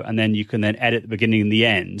audio, and then you can then edit the beginning and the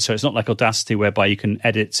end. So it's not like Audacity whereby you can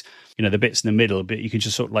edit, the bits in the middle, but you can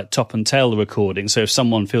just sort of like top and tail the recording. So if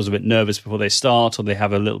someone feels a bit nervous before they start, or they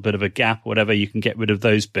have a little bit of a gap or whatever, you can get rid of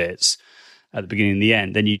those bits at the beginning and the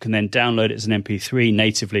end. Then you can then download it as an MP3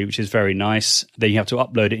 natively, which is very nice. Then you have to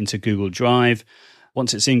upload it into Google Drive.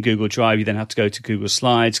 Once it's in Google Drive, you then have to go to Google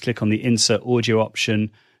Slides, click on the Insert Audio option,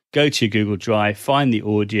 go to your Google Drive, find the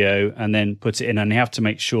audio, and then put it in. And you have to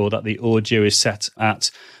make sure that the audio is set at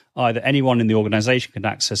either anyone in the organization can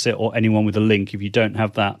access it or anyone with a link. If you don't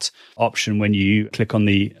have that option, when you click on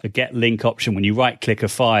the Get Link option, when you right-click a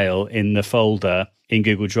file in the folder in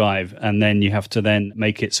Google Drive, and then you have to then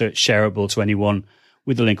make it so it's shareable to anyone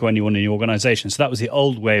with the link or anyone in the organization. So that was the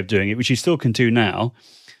old way of doing it, which you still can do now.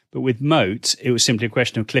 But with Mote, it was simply a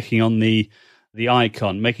question of clicking on the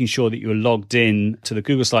icon, making sure that you were logged in to the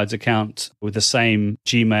Google Slides account with the same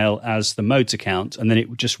Gmail as the Mote account, and then it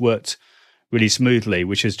just worked really smoothly,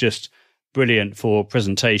 which is just brilliant for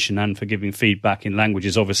presentation and for giving feedback in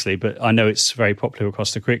languages, obviously, but I know it's very popular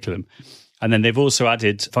across the curriculum. And then they've also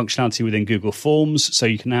added functionality within Google Forms, so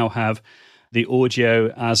you can now have the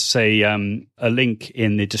audio as a link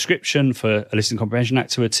in the description for listening comprehension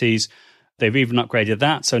activities. They've even upgraded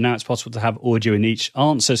that, so now it's possible to have audio in each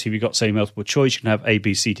answer. So if you've got, say, multiple choice, you can have A,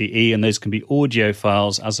 B, C, D, E, and those can be audio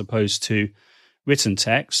files as opposed to written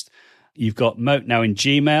text. You've got Mote now in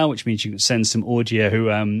Gmail, which means you can send some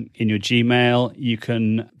audio in your Gmail. You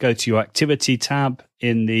can go to your activity tab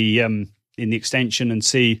in the extension and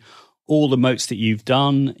see all the Motes that you've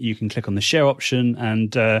done. You can click on the share option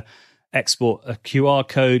and export a QR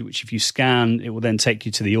code, which if you scan, it will then take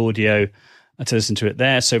you to the audio to listen to it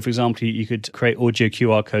there. So, for example, you could create audio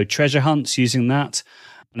QR code treasure hunts using that.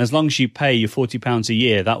 And as long as you pay your £40 a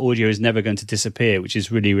year, that audio is never going to disappear, which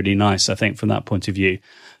is really, really nice, I think, from that point of view.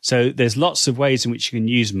 So there's lots of ways in which you can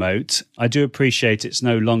use Mote. I do appreciate it's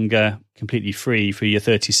no longer completely free for your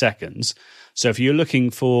 30 seconds. So if you're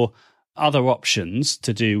looking for other options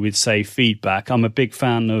to do with, say, feedback, I'm a big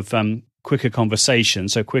fan of Quicker Conversation.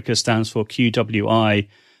 So Quicker stands for QWIQR,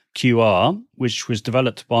 which was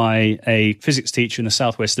developed by a physics teacher in the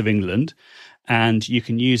southwest of England. And you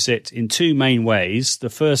can use it in two main ways.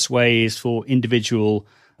 The first way is for individual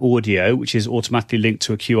audio, which is automatically linked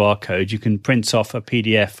to a QR code. You can print off a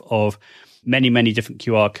PDF of many, many different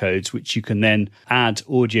QR codes, which you can then add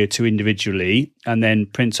audio to individually and then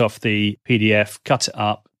print off the PDF, cut it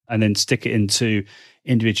up, and then stick it into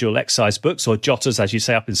individual exercise books or jotters, as you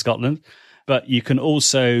say up in Scotland. But you can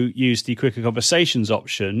also use the Quicker Conversations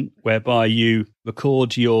option, whereby you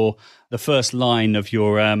record the first line of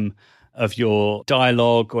your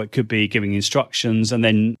dialogue, or it could be giving instructions, and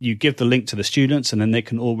then you give the link to the students, and then they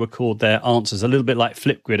can all record their answers, a little bit like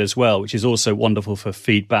Flipgrid as well, which is also wonderful for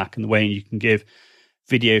feedback and the way you can give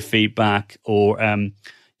video feedback, or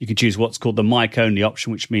you can choose what's called the mic only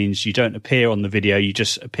option, which means you don't appear on the video, you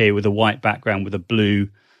just appear with a white background with a blue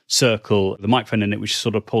circle, the microphone in it, which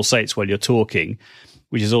sort of pulsates while you're talking,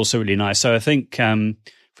 which is also really nice. So I think from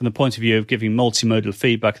the point of view of giving multimodal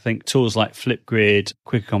feedback, I think tools like Flipgrid,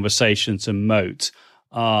 Quicker Conversations, and Mote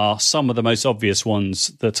are some of the most obvious ones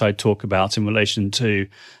that I talk about in relation to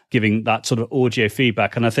giving that sort of audio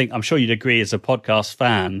feedback. And I think, I'm sure you'd agree as a podcast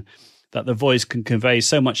fan, that the voice can convey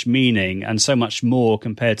so much meaning and so much more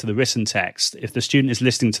compared to the written text. If the student is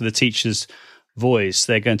listening to the teacher's voice,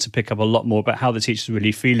 they're going to pick up a lot more about how the teacher's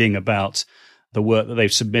really feeling about the work that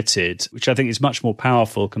they've submitted, which I think is much more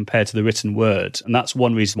powerful compared to the written word. And that's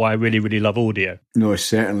one reason why I really, really love audio. No,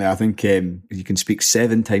 certainly. I think you can speak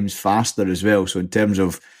 7 times faster as well. So in terms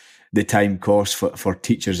of the time cost for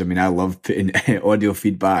teachers, I mean, I love putting audio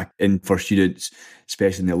feedback in for students,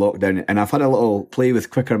 especially in the lockdown. And I've had a little play with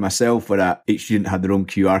Quicker myself, where each student had their own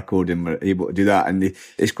QR code and were able to do that. And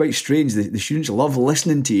it's quite strange. The students love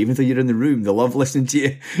listening to you, even though you're in the room. They love listening to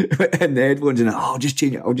you in the headphones. And I'll just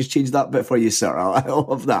change that bit for you, sir. I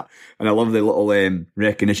love that. And I love the little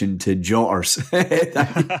recognition to jotters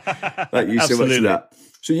that you so much of that.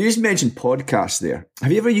 So you just mentioned podcasts there.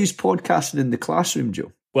 Have you ever used podcasting in the classroom,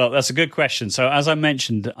 Joe? Well, that's a good question. So as I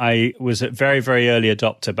mentioned, I was a very, very early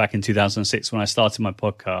adopter back in 2006 when I started my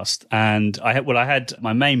podcast. And I had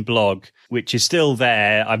my main blog, which is still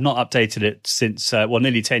there. I've not updated it since,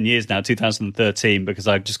 nearly 10 years now, 2013, because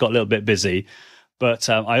I've just got a little bit busy. But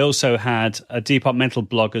I also had a departmental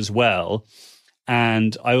blog as well.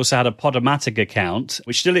 And I also had a Podomatic account,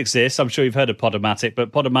 which still exists. I'm sure you've heard of Podomatic,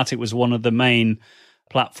 but Podomatic was one of the main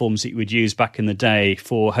platforms that you would use back in the day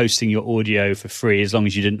for hosting your audio for free, as long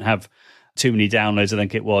as you didn't have too many downloads. I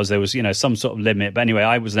think it was, there was, some sort of limit. But anyway,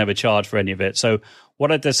 I was never charged for any of it. So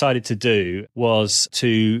what I decided to do was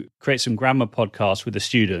to create some grammar podcasts with the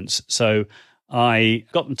students. So I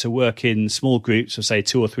got them to work in small groups of, say,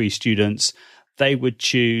 2 or 3 students. They would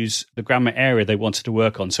choose the grammar area they wanted to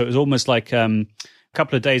work on. So it was almost like a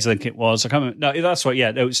couple of days, I think it was. I can't remember. No, that's right.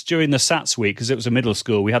 Yeah, it was during the SATs week, because it was a middle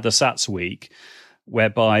school. We had the SATs week,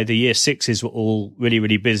 whereby the year 6s were all really,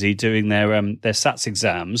 really busy doing their SATs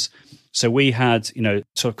exams. So we had,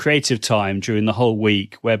 sort of creative time during the whole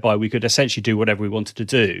week, whereby we could essentially do whatever we wanted to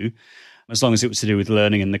do, as long as it was to do with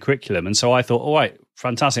learning and the curriculum. And so I thought, all right,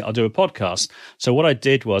 fantastic, I'll do a podcast. So what I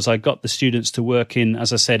did was I got the students to work in,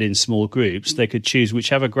 as I said, in small groups. They could choose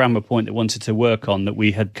whichever grammar point they wanted to work on that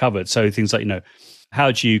we had covered. So things like,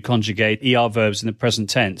 how do you conjugate ER verbs in the present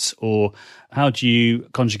tense, or how do you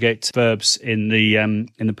conjugate verbs in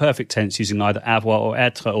the perfect tense using either avoir or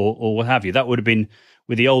être or what have you? That would have been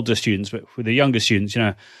with the older students, but with the younger students,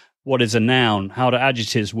 what is a noun? How do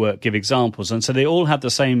adjectives work? Give examples. And so they all had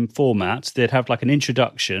the same format. They'd have like an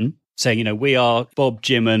introduction saying, we are Bob,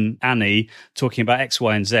 Jim, and Annie talking about X,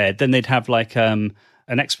 Y, and Z. Then they'd have like an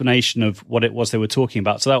explanation of what it was they were talking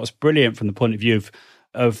about. So that was brilliant from the point of view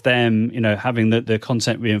of them, having the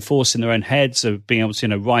content reinforced in their own heads, of being able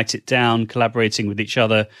to, write it down, collaborating with each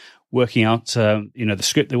other, working out, the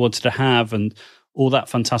script they wanted to have, and all that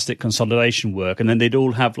fantastic consolidation work. And then they'd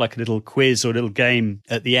all have like a little quiz or a little game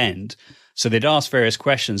at the end. So they'd ask various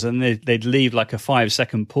questions, and they'd leave like a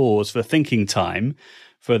 5-second pause for thinking time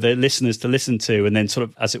for the listeners to listen to, and then sort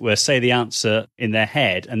of, as it were, say the answer in their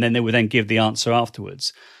head, and then they would then give the answer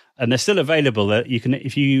afterwards. And they're still available. You can,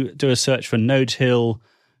 if you do a search for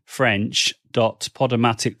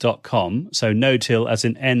nodehillfrench.podomatic.com, so Nodehill as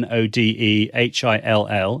in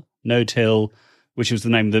Nodehill, Nodehill, which was the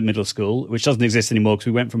name of the middle school, which doesn't exist anymore because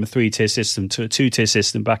we went from a 3-tier system to a 2-tier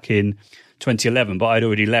system back in 2011. But I'd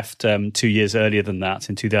already left 2 years earlier than that,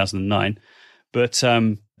 in 2009. But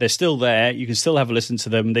they're still there. You can still have a listen to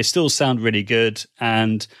them. They still sound really good.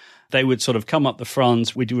 And they would sort of come up the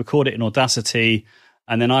front. We'd record it in Audacity.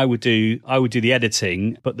 And then I would do the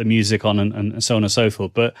editing, put the music on, and so on and so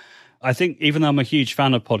forth. But I think, even though I'm a huge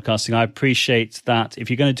fan of podcasting, I appreciate that if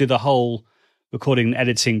you're going to do the whole recording and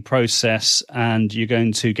editing process, and you're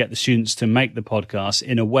going to get the students to make the podcast,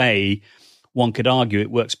 in a way, one could argue it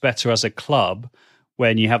works better as a club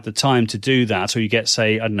when you have the time to do that, or you get,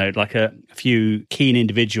 say, I don't know, like a few keen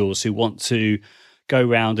individuals who want to go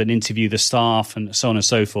around and interview the staff and so on and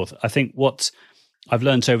so forth. I think what I've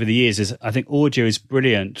learned over the years is I think audio is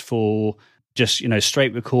brilliant for just,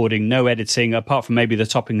 straight recording, no editing, apart from maybe the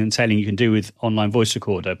topping and tailing you can do with online voice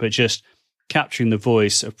recorder, but just capturing the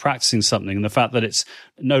voice of practicing something, and the fact that it's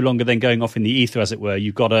no longer then going off in the ether, as it were.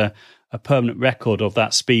 You've got a permanent record of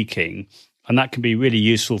that speaking, and that can be really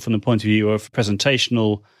useful from the point of view of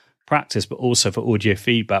presentational practice, but also for audio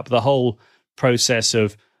feedback. But the whole process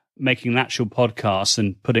of making an actual podcast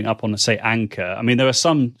and putting up on, say, Anchor. I mean, there are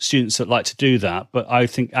some students that like to do that, but I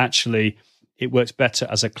think actually it works better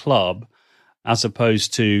as a club, as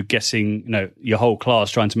opposed to getting, your whole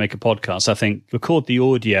class trying to make a podcast. I think record the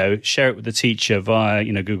audio, share it with the teacher via,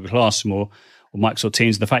 Google Classroom or Microsoft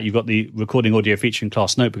Teams. And the fact you've got the recording audio feature in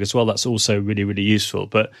Class Notebook as well, that's also really, really useful.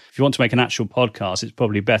 But if you want to make an actual podcast, it's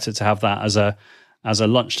probably better to have that as a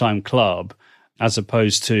lunchtime club, as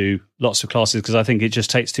opposed to lots of classes, because I think it just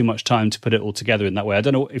takes too much time to put it all together in that way. I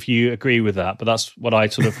don't know if you agree with that, but that's what I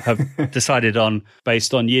sort of have decided on,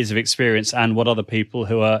 based on years of experience and what other people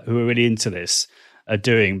who are really into this are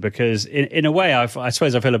doing. Because in a way, I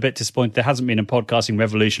suppose I feel a bit disappointed there hasn't been a podcasting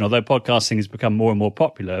revolution, although podcasting has become more and more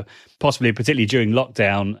popular, possibly particularly during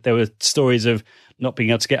lockdown. There were stories of not being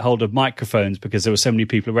able to get hold of microphones because there were so many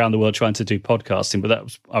people around the world trying to do podcasting, but that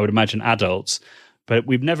was, I would imagine, adults. But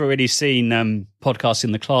we've never really seen podcasts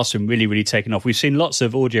in the classroom really taken off. We've seen lots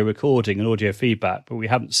of audio recording and audio feedback, but we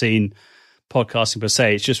haven't seen podcasting per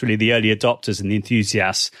se. It's just really the early adopters and the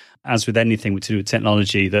enthusiasts, as with anything to do with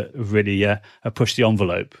technology, that have really have pushed the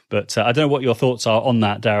envelope. But I don't know what your thoughts are on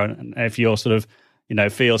that, Darren, and if you're sort of,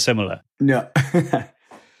 feel similar. No, it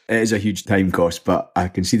is a huge time cost, but I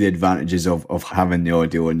can see the advantages of having the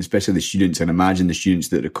audio, and especially the students. And imagine the students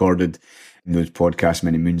that recorded those podcasts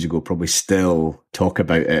many moons ago probably still talk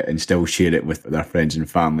about it and still share it with their friends and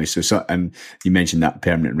family. So and you mentioned that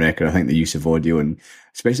permanent record. I think the use of audio, and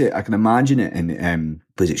especially I can imagine it in,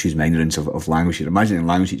 please excuse my ignorance of language here, imagine in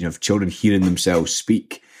language teaching of children hearing themselves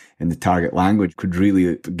speak in the target language could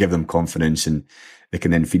really give them confidence, and they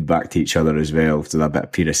can then feed back to each other as well. So that bit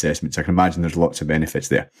of peer assessment. So I can imagine there's lots of benefits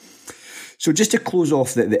there. So just to close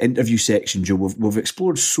off the interview section, Joe, we've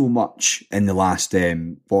explored so much in the last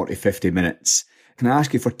 40, 50 minutes. Can I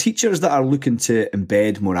ask you, for teachers that are looking to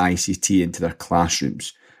embed more ICT into their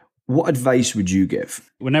classrooms, what advice would you give?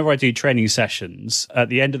 Whenever I do training sessions, at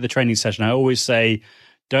the end of the training session, I always say,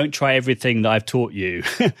 don't try everything that I've taught you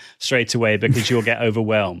straight away because you'll get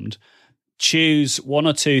overwhelmed. Choose one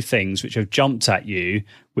or two things which have jumped at you,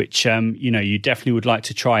 which you definitely would like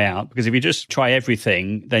to try out. Because if you just try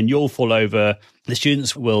everything, then you'll fall over. The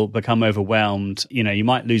students will become overwhelmed. You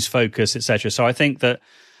might lose focus, etc. So I think that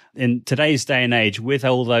in today's day and age, with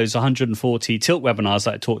all those 140 Tilt webinars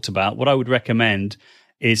that I talked about, what I would recommend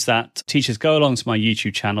is that teachers go along to my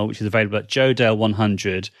YouTube channel, which is available at Joe Dale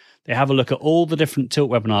 100. They have a look at all the different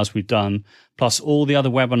Tilt webinars we've done, plus all the other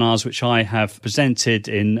webinars which I have presented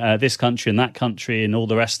in this country and that country and all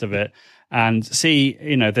the rest of it, and see,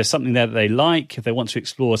 there's something there that they like. If they want to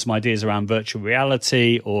explore some ideas around virtual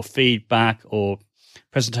reality or feedback or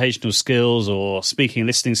presentational skills or speaking and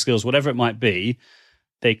listening skills, whatever it might be,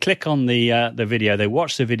 they click on the video, they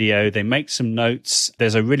watch the video, they make some notes.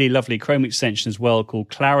 There's a really lovely Chrome extension as well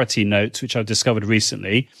called Clarity Notes, which I've discovered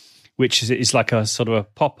recently, which is like a sort of a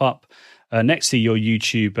pop-up next to your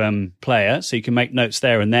YouTube player. So you can make notes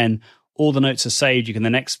there, and then all the notes are saved. You can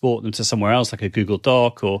then export them to somewhere else, like a Google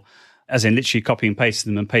Doc, or as in literally copy and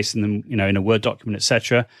pasting them, in a Word document,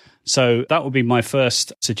 etc. So that would be my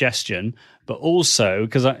first suggestion. But also,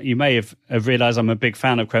 because you may have realized I'm a big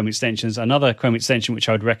fan of Chrome extensions, another Chrome extension which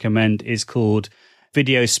I would recommend is called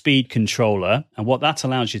Video Speed Controller. And what that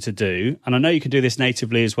allows you to do, and I know you can do this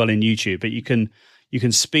natively as well in YouTube, but you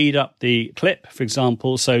can speed up the clip, for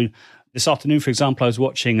example. So this afternoon, for example, I was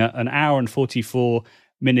watching an hour and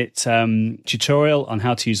 44-minute tutorial on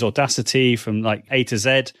how to use Audacity from like A to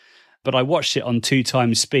Z. But I watched it on 2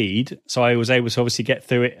 times speed, so I was able to obviously get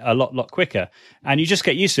through it a lot quicker. And you just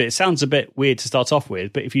get used to it. It sounds a bit weird to start off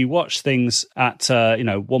with, but if you watch things at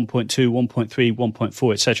 1.2, 1.3,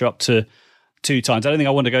 1.4, etc., up to 2 times, I don't think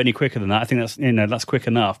I want to go any quicker than that. I think that's quick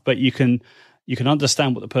enough. But you can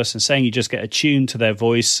understand what the person's saying. You just get attuned to their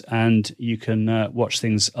voice, and you can watch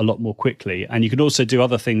things a lot more quickly. And you can also do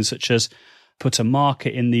other things such as put a marker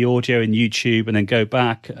in the audio in YouTube and then go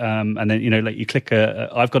back. And then, you click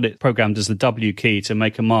I've got it programmed as the W key to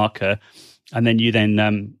make a marker. And then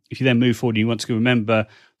if you then move forward and you want to remember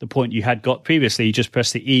the point you had got previously, you just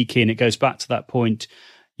press the E key and it goes back to that point.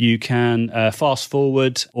 You can fast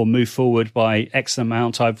forward or move forward by X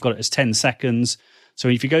amount. I've got it as 10 seconds. So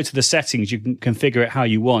if you go to the settings, you can configure it how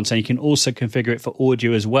you want. And you can also configure it for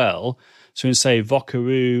audio as well. So in, say,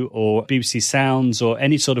 Vocaroo or BBC Sounds or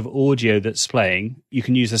any sort of audio that's playing, you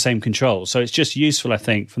can use the same control. So it's just useful, I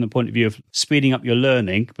think, from the point of view of speeding up your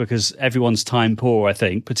learning, because everyone's time poor, I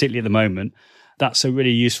think, particularly at the moment. That's a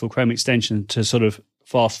really useful Chrome extension to sort of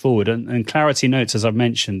fast forward. And Clarity Notes, as I've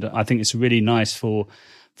mentioned, I think it's really nice for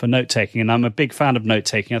note-taking. And I'm a big fan of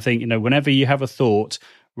note-taking. I think, whenever you have a thought,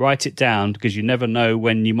 write it down, because you never know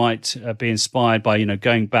when you might be inspired by,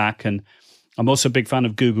 going back. And I'm also a big fan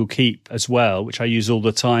of Google Keep as well, which I use all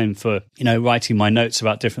the time for, writing my notes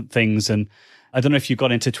about different things. And I don't know if you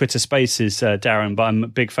got into Twitter Spaces, Darren, but I'm a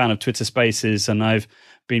big fan of Twitter Spaces, and I've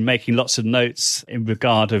been making lots of notes in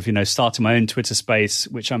regard of, starting my own Twitter Space,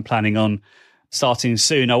 which I'm planning on starting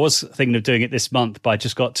soon. I was thinking of doing it this month, but I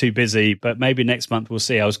just got too busy. But maybe next month we'll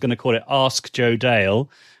see. I was going to call it Ask Joe Dale.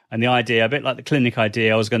 And the idea, a bit like the clinic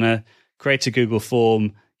idea, I was going to create a Google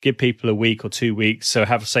form, give people a week or 2 weeks, so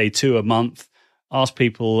have, say, 2 a month, ask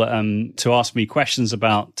people to ask me questions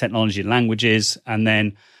about technology and languages, and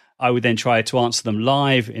then I would then try to answer them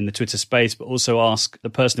live in the Twitter space, but also ask the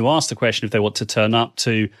person who asked the question if they want to turn up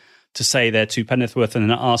to say their 2 penneth worth, and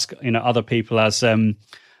then ask other people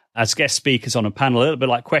as guest speakers on a panel, a little bit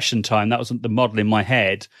like Question Time. That was the model in my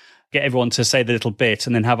head. Get everyone to say the little bit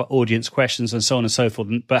and then have audience questions and so on and so forth,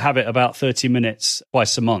 but have it about 30 minutes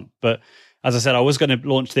twice a month. But as I said, I was going to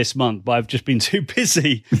launch this month, but I've just been too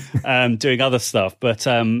busy doing other stuff. But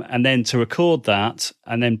and then to record that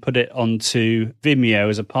and then put it onto Vimeo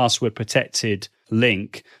as a password protected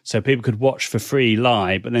link, so people could watch for free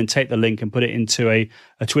live, but then take the link and put it into a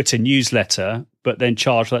Twitter newsletter, but then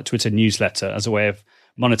charge for that Twitter newsletter as a way of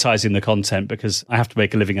monetizing the content, because I have to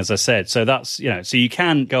make a living, as I said. So that's, so you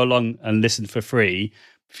can go along and listen for free.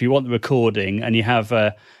 If you want the recording and you have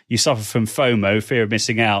you suffer from FOMO, fear of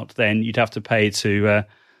missing out, then you'd have to pay to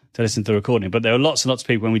listen to the recording. But there are lots and lots of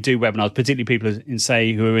people when we do webinars, particularly people in,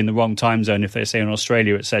 say, who are in the wrong time zone, if they're, say, in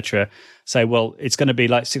Australia, etc., say, well, it's going to be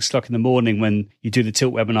like 6 o'clock in the morning when you do the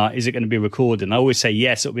Tilt webinar. Is it going to be recorded? And I always say,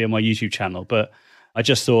 yes, it'll be on my YouTube channel. But I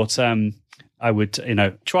just thought I would,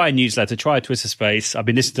 try a newsletter, try a Twitter Space. I've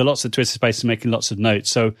been listening to lots of Twitter Spaces and making lots of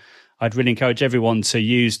notes. So I'd really encourage everyone to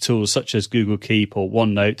use tools such as Google Keep or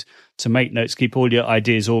OneNote to make notes, keep all your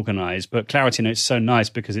ideas organized. But Clarity Notes is so nice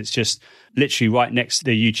because it's just literally right next to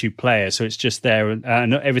the YouTube player. So it's just there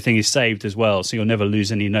and everything is saved as well. So you'll never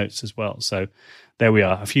lose any notes as well. So there we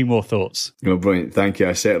are. A few more thoughts. Oh, brilliant. Thank you.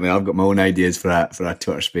 I've got my own ideas for a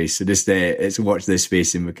Twitter Space. So just let's watch this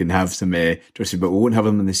space and we can have some Twitter, but we won't have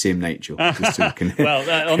them on the same night, Joe. Just so we can...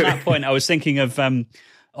 Well, on that point, I was thinking of...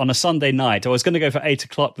 on a Sunday night, I was going to go for 8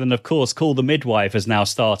 o'clock. Then, of course, Call the Midwife has now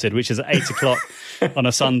started, which is at 8 o'clock on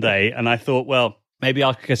a Sunday. And I thought, well, maybe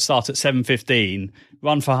I could start at 7:15,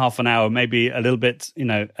 run for half an hour, maybe a little bit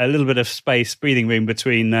of space, breathing room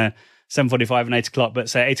between 7:45 and 8 o'clock. But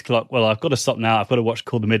say 8 o'clock, well, I've got to stop now. I've got to watch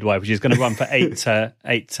Call the Midwife, which is going to run for eight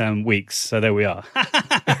weeks. So there we are.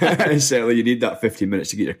 Certainly, you need that 15 minutes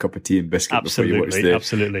to get your cup of tea and biscuit before you watch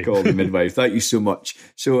the Call the Midwife. Thank you so much.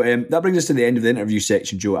 So that brings us to the end of the interview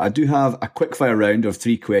section, Joe. I do have a quick-fire round of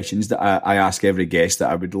 3 questions that I ask every guest that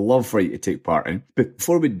I would love for you to take part in. But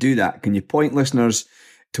before we do that, can you point listeners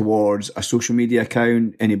towards a social media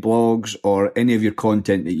account, any blogs, or any of your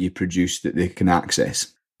content that you produce that they can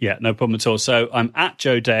access? Yeah, no problem at all. So I'm at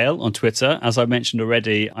Joe Dale on Twitter. As I mentioned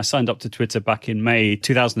already, I signed up to Twitter back in May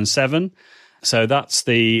 2007. So that's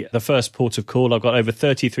the first port of call. I've got over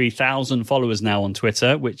 33,000 followers now on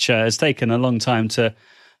Twitter, which has taken a long time to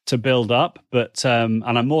build up. But and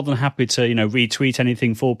I'm more than happy to retweet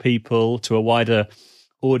anything for people to a wider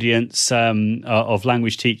audience of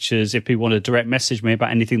language teachers. If people want to direct message me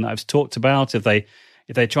about anything that I've talked about, if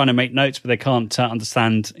they're trying to make notes but they can't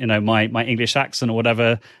understand my English accent or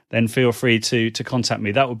whatever, then feel free to contact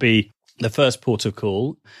me. That would be the first port of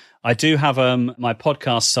call. I do have my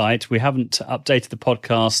podcast site. We haven't updated the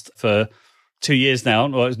podcast for 2 years now.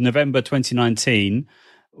 Well, it was November 2019,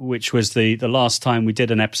 which was the last time we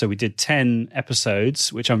did an episode. We did 10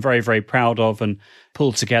 episodes, which I'm very, very proud of, and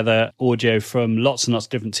pulled together audio from lots and lots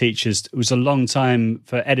of different teachers. It was a long time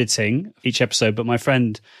for editing each episode, but my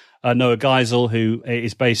friend Noah Geisel, who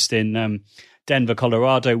is based in Denver,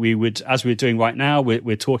 Colorado, we would, as we're doing right now,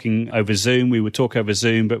 we're talking over Zoom. We would talk over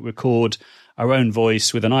Zoom, but record our own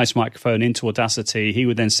voice with a nice microphone into Audacity. He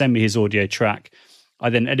would then send me his audio track. I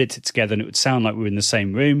then edit it together and it would sound like we were in the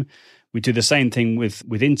same room. We do the same thing with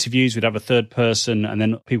interviews. We'd have a third person, and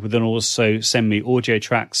then people would then also send me audio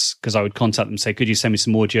tracks because I would contact them and say, could you send me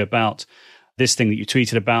some audio about this thing that you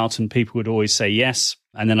tweeted about? And people would always say yes.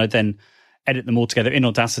 And then I'd then edit them all together in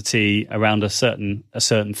Audacity around a certain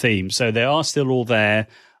theme. So they are still all there.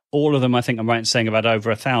 All of them, I think I'm right in saying, about over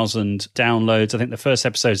 1,000 downloads. I think the first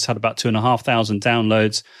episode has had about 2,500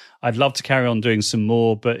 downloads. I'd love to carry on doing some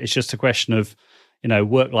more, but it's just a question of,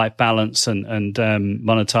 work-life balance and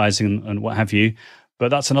monetizing and what have you. But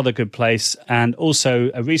that's another good place. And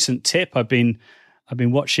also a recent tip, I've been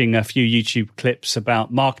watching a few YouTube clips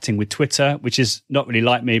about marketing with Twitter, which is not really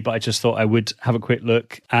like me, but I just thought I would have a quick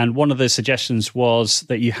look. And one of the suggestions was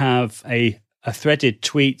that you have a threaded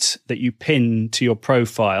tweet that you pin to your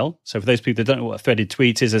profile. So for those people that don't know what a threaded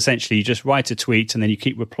tweet is, essentially you just write a tweet and then you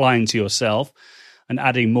keep replying to yourself and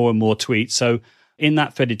adding more and more tweets. So in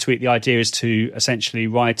that threaded tweet, the idea is to essentially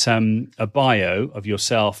write a bio of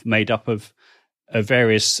yourself made up of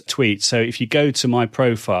various tweets. So if you go to my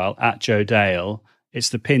profile at Joe Dale, it's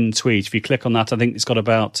the pinned tweet. If you click on that, I think it's got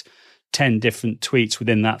about 10 different tweets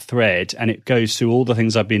within that thread, and it goes through all the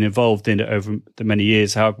things I've been involved in over the many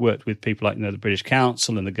years, how I've worked with people like the British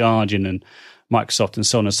Council and The Guardian and Microsoft and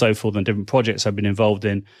so on and so forth, and different projects I've been involved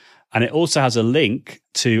in. And it also has a link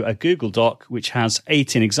to a Google Doc, which has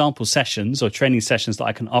 18 example sessions or training sessions that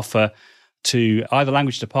I can offer to either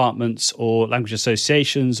language departments or language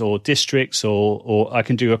associations or districts, or I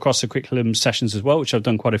can do across the curriculum sessions as well, which I've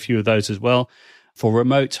done quite a few of those as well, for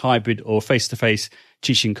remote, hybrid, or face-to-face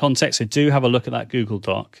teaching context. So do have a look at that Google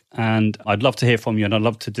Doc. And I'd love to hear from you, and I'd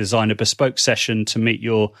love to design a bespoke session to meet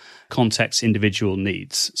your context's individual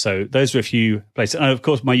needs. So those are a few places. And of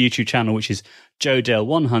course, my YouTube channel, which is Joe Dale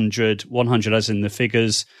 100 as in the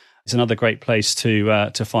figures. It's another great place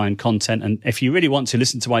to find content. And if you really want to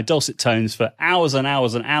listen to my dulcet tones for hours and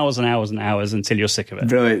hours and hours and hours and hours until you're sick of it.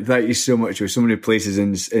 Brilliant. Thank you so much. There's so many places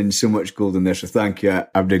and so much gold in there. So thank you.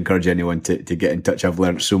 I would encourage anyone to get in touch. I've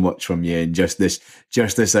learned so much from you in just this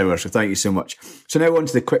hour. So thank you so much. So now on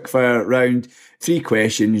to the quickfire round. 3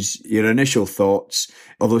 questions, your initial thoughts.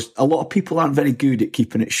 Although a lot of people aren't very good at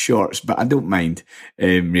keeping it short, but I don't mind,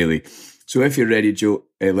 really. So if you're ready, Joe,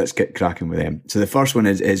 let's get cracking with them. So the first one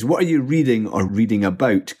is what are you reading or reading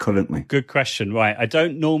about currently? Good question. Right. I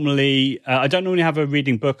don't normally have a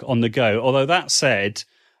reading book on the go. Although that said,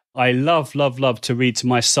 I love to read to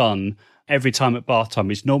my son every time at bath time.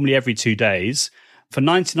 It's normally every 2 days. For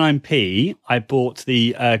 99p, I bought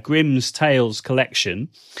the Grimm's Tales collection,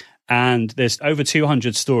 and there's over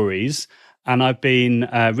 200 stories. And I've been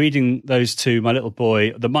reading those to my little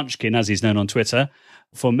boy, the Munchkin, as he's known on Twitter,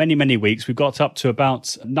 for many, many weeks. We've got up to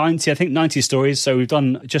about 90 stories. So we've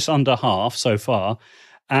done just under half so far.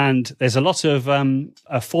 And there's a lot of a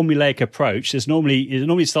formulaic approach. It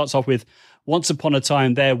normally starts off with once upon a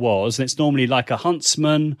time there was, and it's normally like a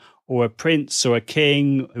huntsman or a prince or a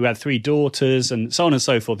king who had 3 daughters and so on and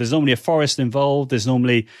so forth. There's normally a forest involved. There's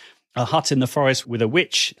normally a hut in the forest with a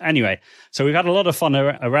witch. Anyway, so we've had a lot of fun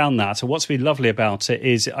around that. And what's really lovely about it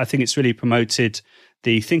is I think it's really promoted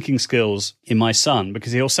the thinking skills in my son,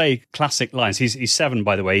 because he'll say classic lines. He's 7,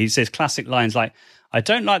 by the way. He says classic lines like, "I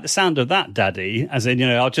don't like the sound of that, Daddy." As in,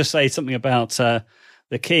 I'll just say something about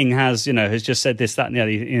the king has just said this, that, and the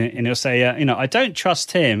other. And he'll say, I don't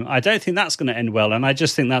trust him. I don't think that's going to end well. And I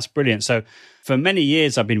just think that's brilliant. So for many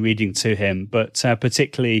years, I've been reading to him, but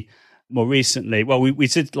particularly more recently, well, we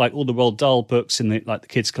did like all the Roald Dahl books in the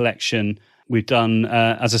kids collection. We've done,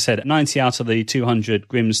 as I said, 90 out of the 200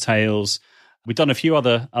 Grimm's Tales. We've done a few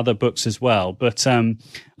other books as well, but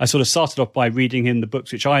I sort of started off by reading him the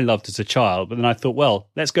books which I loved as a child, but then I thought, well,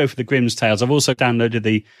 let's go for the Grimm's Tales. I've also downloaded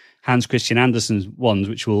the Hans Christian Andersen ones,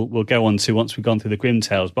 which we'll go on to once we've gone through the Grimm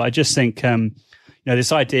Tales. But I just think,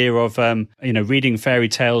 this idea of, reading fairy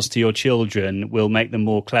tales to your children will make them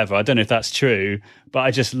more clever. I don't know if that's true, but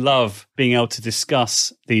I just love being able to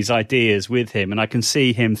discuss these ideas with him, and I can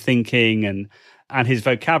see him thinking, and his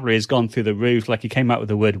vocabulary has gone through the roof. Like he came out with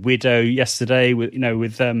the word widow yesterday.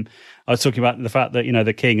 I was talking about the fact that,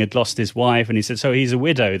 the king had lost his wife, and he said, "So he's a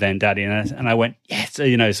widow then, Daddy?" And I went, "Yes."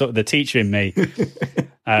 Sort of the teacher in me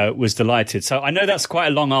was delighted. So I know that's quite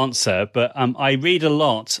a long answer, but I read a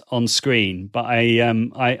lot on screen. But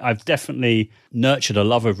I've definitely nurtured a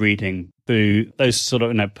love of reading through those sort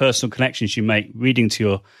of personal connections you make reading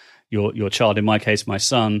to your child. In my case, my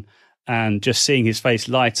son. And just seeing his face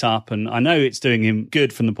light up. And I know it's doing him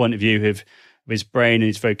good from the point of view of his brain and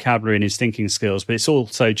his vocabulary and his thinking skills, but it's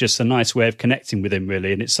also just a nice way of connecting with him,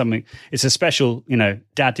 really. And it's a special,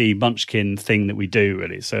 daddy munchkin thing that we do,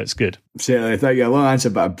 really. So it's good. Certainly. Thank you. A long answer,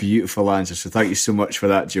 but a beautiful answer. So thank you so much for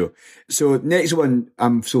that, Joe. So next one,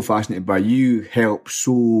 I'm so fascinated by. You help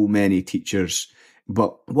so many teachers,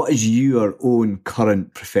 but what is your own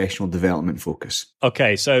current professional development focus?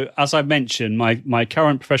 Okay, so as I mentioned, my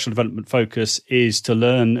current professional development focus is to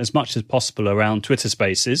learn as much as possible around Twitter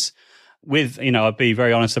Spaces. With, I'll be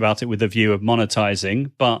very honest about it, with the view of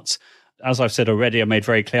monetizing. But as I've said already, I made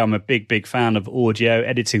very clear I'm a big fan of audio,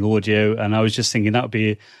 editing audio. And I was just thinking that would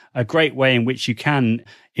be a great way in which you can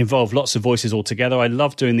involve lots of voices all together. I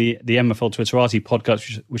love doing the MFL Twitterati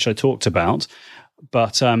podcast, which I talked about.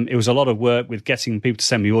 But it was a lot of work with getting people to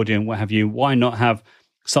send me audio and what have you. Why not have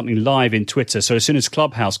something live in Twitter? So as soon as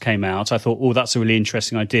Clubhouse came out, I thought, oh, that's a really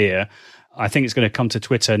interesting idea. I think it's going to come to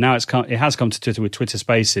Twitter. Now it has come to Twitter with Twitter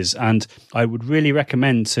Spaces. And I would really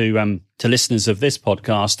recommend to listeners of this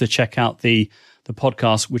podcast to check out the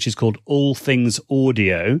podcast, which is called All Things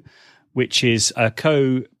Audio, which is a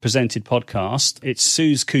co-presented podcast. It's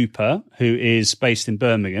Suze Cooper, who is based in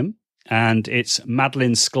Birmingham. And it's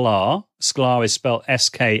Madeline Sklar. Sklar is spelled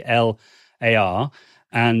Sklar.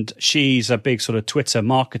 And she's a big sort of Twitter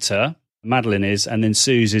marketer, Madeline is. And then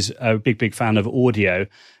Suze is a big fan of audio.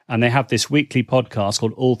 And they have this weekly podcast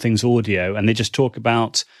called All Things Audio. And they just talk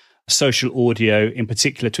about social audio, in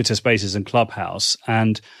particular Twitter Spaces and Clubhouse.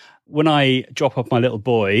 And when I drop off my little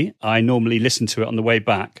boy, I normally listen to it on the way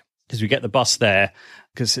back because we get the bus there.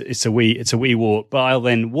 Because it's a wee walk, but I'll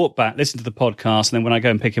then walk back, listen to the podcast, and then when I go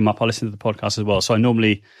and pick him up, I'll listen to the podcast as well. So I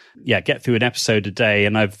normally, get through an episode a day,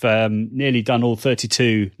 and I've nearly done all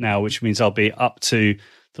 32 now, which means I'll be up to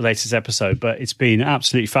the latest episode. But it's been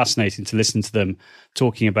absolutely fascinating to listen to them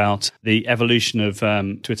talking about the evolution of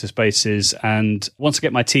Twitter Spaces. And once I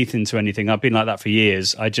get my teeth into anything, I've been like that for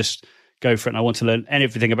years. I just go for it, and I want to learn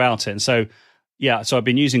everything about it. And so, Yeah, so I've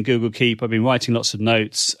been using Google Keep. I've been writing lots of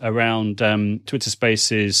notes around Twitter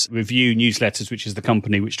Spaces, Review Newsletters, which is the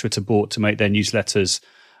company which Twitter bought to make their newsletters,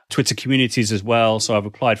 Twitter Communities as well. So I've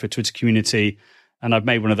applied for a Twitter Community, and I've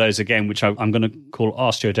made one of those again, which I'm going to call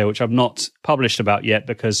Ask Joe Dale, which I've not published about yet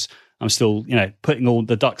because I'm still, putting all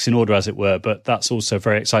the ducks in order, as it were. But that's also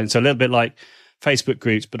very exciting. So a little bit like Facebook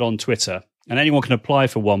groups, but on Twitter. And anyone can apply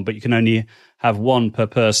for one, but you can only have one per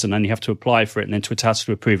person and you have to apply for it, and then Twitter has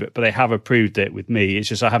to approve it. But they have approved it with me. It's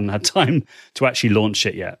just I haven't had time to actually launch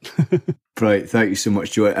it yet. Right. Thank you so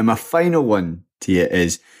much, Joe. And my final one to you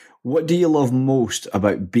is, what do you love most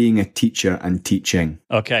about being a teacher and teaching?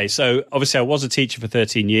 Okay. So obviously I was a teacher for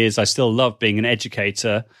 13 years. I still love being an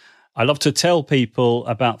educator. I love to tell people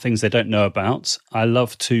about things they don't know about. I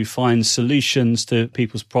love to find solutions to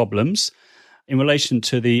people's problems. In relation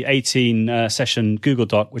to the 18-session Google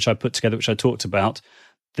Doc, which I put together, which I talked about,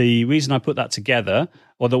 the reason I put that together,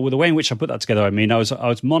 or the way in which I put that together, I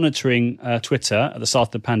was monitoring Twitter at the start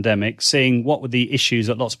of the pandemic, seeing what were the issues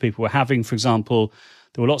that lots of people were having. For example,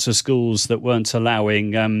 there were lots of schools that weren't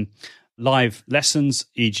allowing live lessons,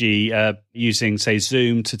 e.g. Using, say,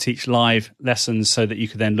 Zoom to teach live lessons so that you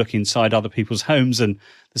could then look inside other people's homes and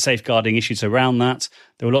the safeguarding issues around that.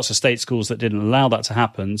 There were lots of state schools that didn't allow that to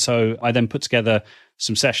happen. So I then put together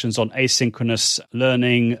some sessions on asynchronous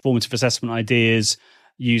learning, formative assessment ideas,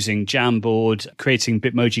 using Jamboard, creating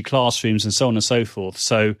Bitmoji classrooms, and so on and so forth.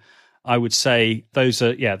 So I would say those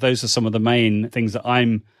are some of the main things that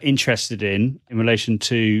I'm interested in relation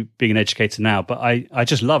to being an educator now. But I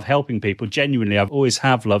just love helping people. Genuinely, I've always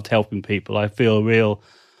have loved helping people. I feel a real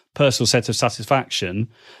personal sense of satisfaction.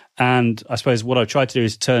 And I suppose what I've tried to do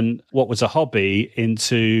is turn what was a hobby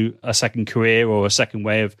into a second career or a second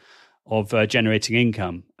way of generating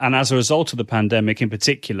income. And as a result of the pandemic in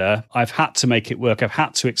particular, I've had to make it work. I've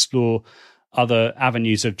had to explore other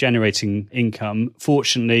avenues of generating income.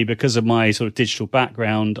 Fortunately, because of my sort of digital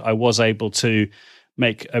background, I was able to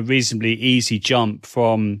make a reasonably easy jump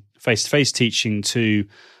from face-to-face teaching to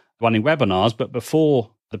running webinars. But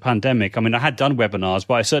before the pandemic, I had done webinars,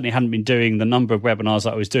 but I certainly hadn't been doing the number of webinars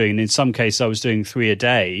that I was doing. And in some cases, I was doing 3 a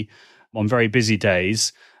day on very busy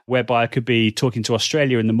days, whereby I could be talking to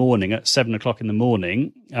Australia in the morning at 7:00 in the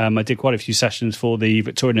morning. I did quite a few sessions for the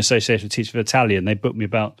Victorian Association of Teachers of Italian. They booked me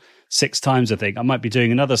about 6 times, I think. I might be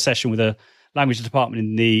doing another session with a language department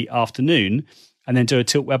in the afternoon and then do a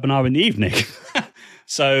Tilt webinar in the evening.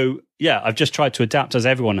 So, yeah, I've just tried to adapt as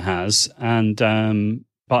everyone has. And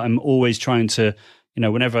but I'm always trying to,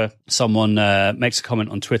 whenever someone makes a comment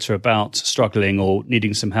on Twitter about struggling or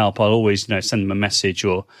needing some help, I'll always, send them a message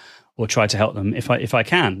or try to help them if I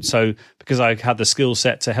can. So because I had the skill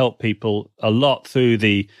set to help people a lot through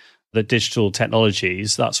the digital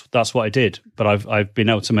technologies, that's what I did. But I've been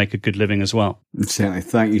able to make a good living as well. Certainly.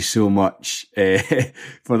 Thank you so much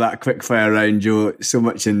for that quick fire round, Joe. So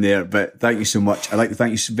much in there, but thank you so much. I'd like to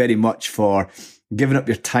thank you very much for giving up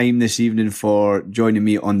your time this evening, for joining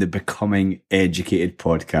me on the Becoming Educated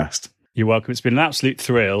podcast. You're welcome. It's been an absolute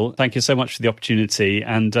thrill. Thank you so much for the opportunity.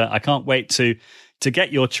 And I can't wait to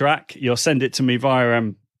get your track. You'll send it to me via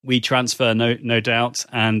WeTransfer, no doubt.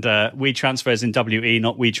 And WeTransfer is in WE,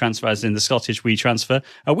 not WeTransfer as in the Scottish WeTransfer.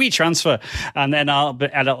 A WeTransfer. And then I'll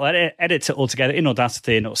edit it all together in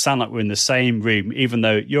Audacity, and it'll sound like we're in the same room, even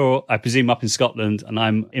though you're, I presume, up in Scotland and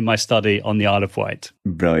I'm in my study on the Isle of Wight.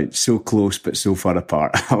 Brilliant. So close, but so far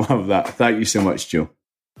apart. I love that. Thank you so much, Joe.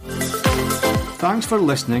 Thanks for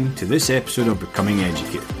listening to this episode of Becoming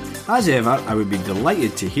Educated. As ever, I would be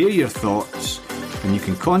delighted to hear your thoughts, and you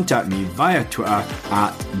can contact me via Twitter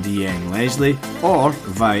at DNLeslie or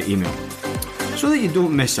via email. So that you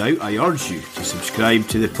don't miss out, I urge you to subscribe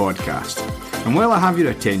to the podcast. And while I have your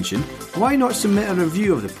attention, why not submit a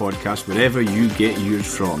review of the podcast wherever you get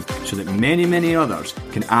yours from, so that many, many others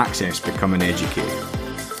can access Becoming Educated.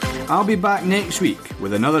 I'll be back next week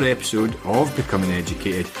with another episode of Becoming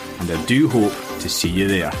Educated, and I do hope to see you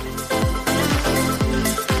there.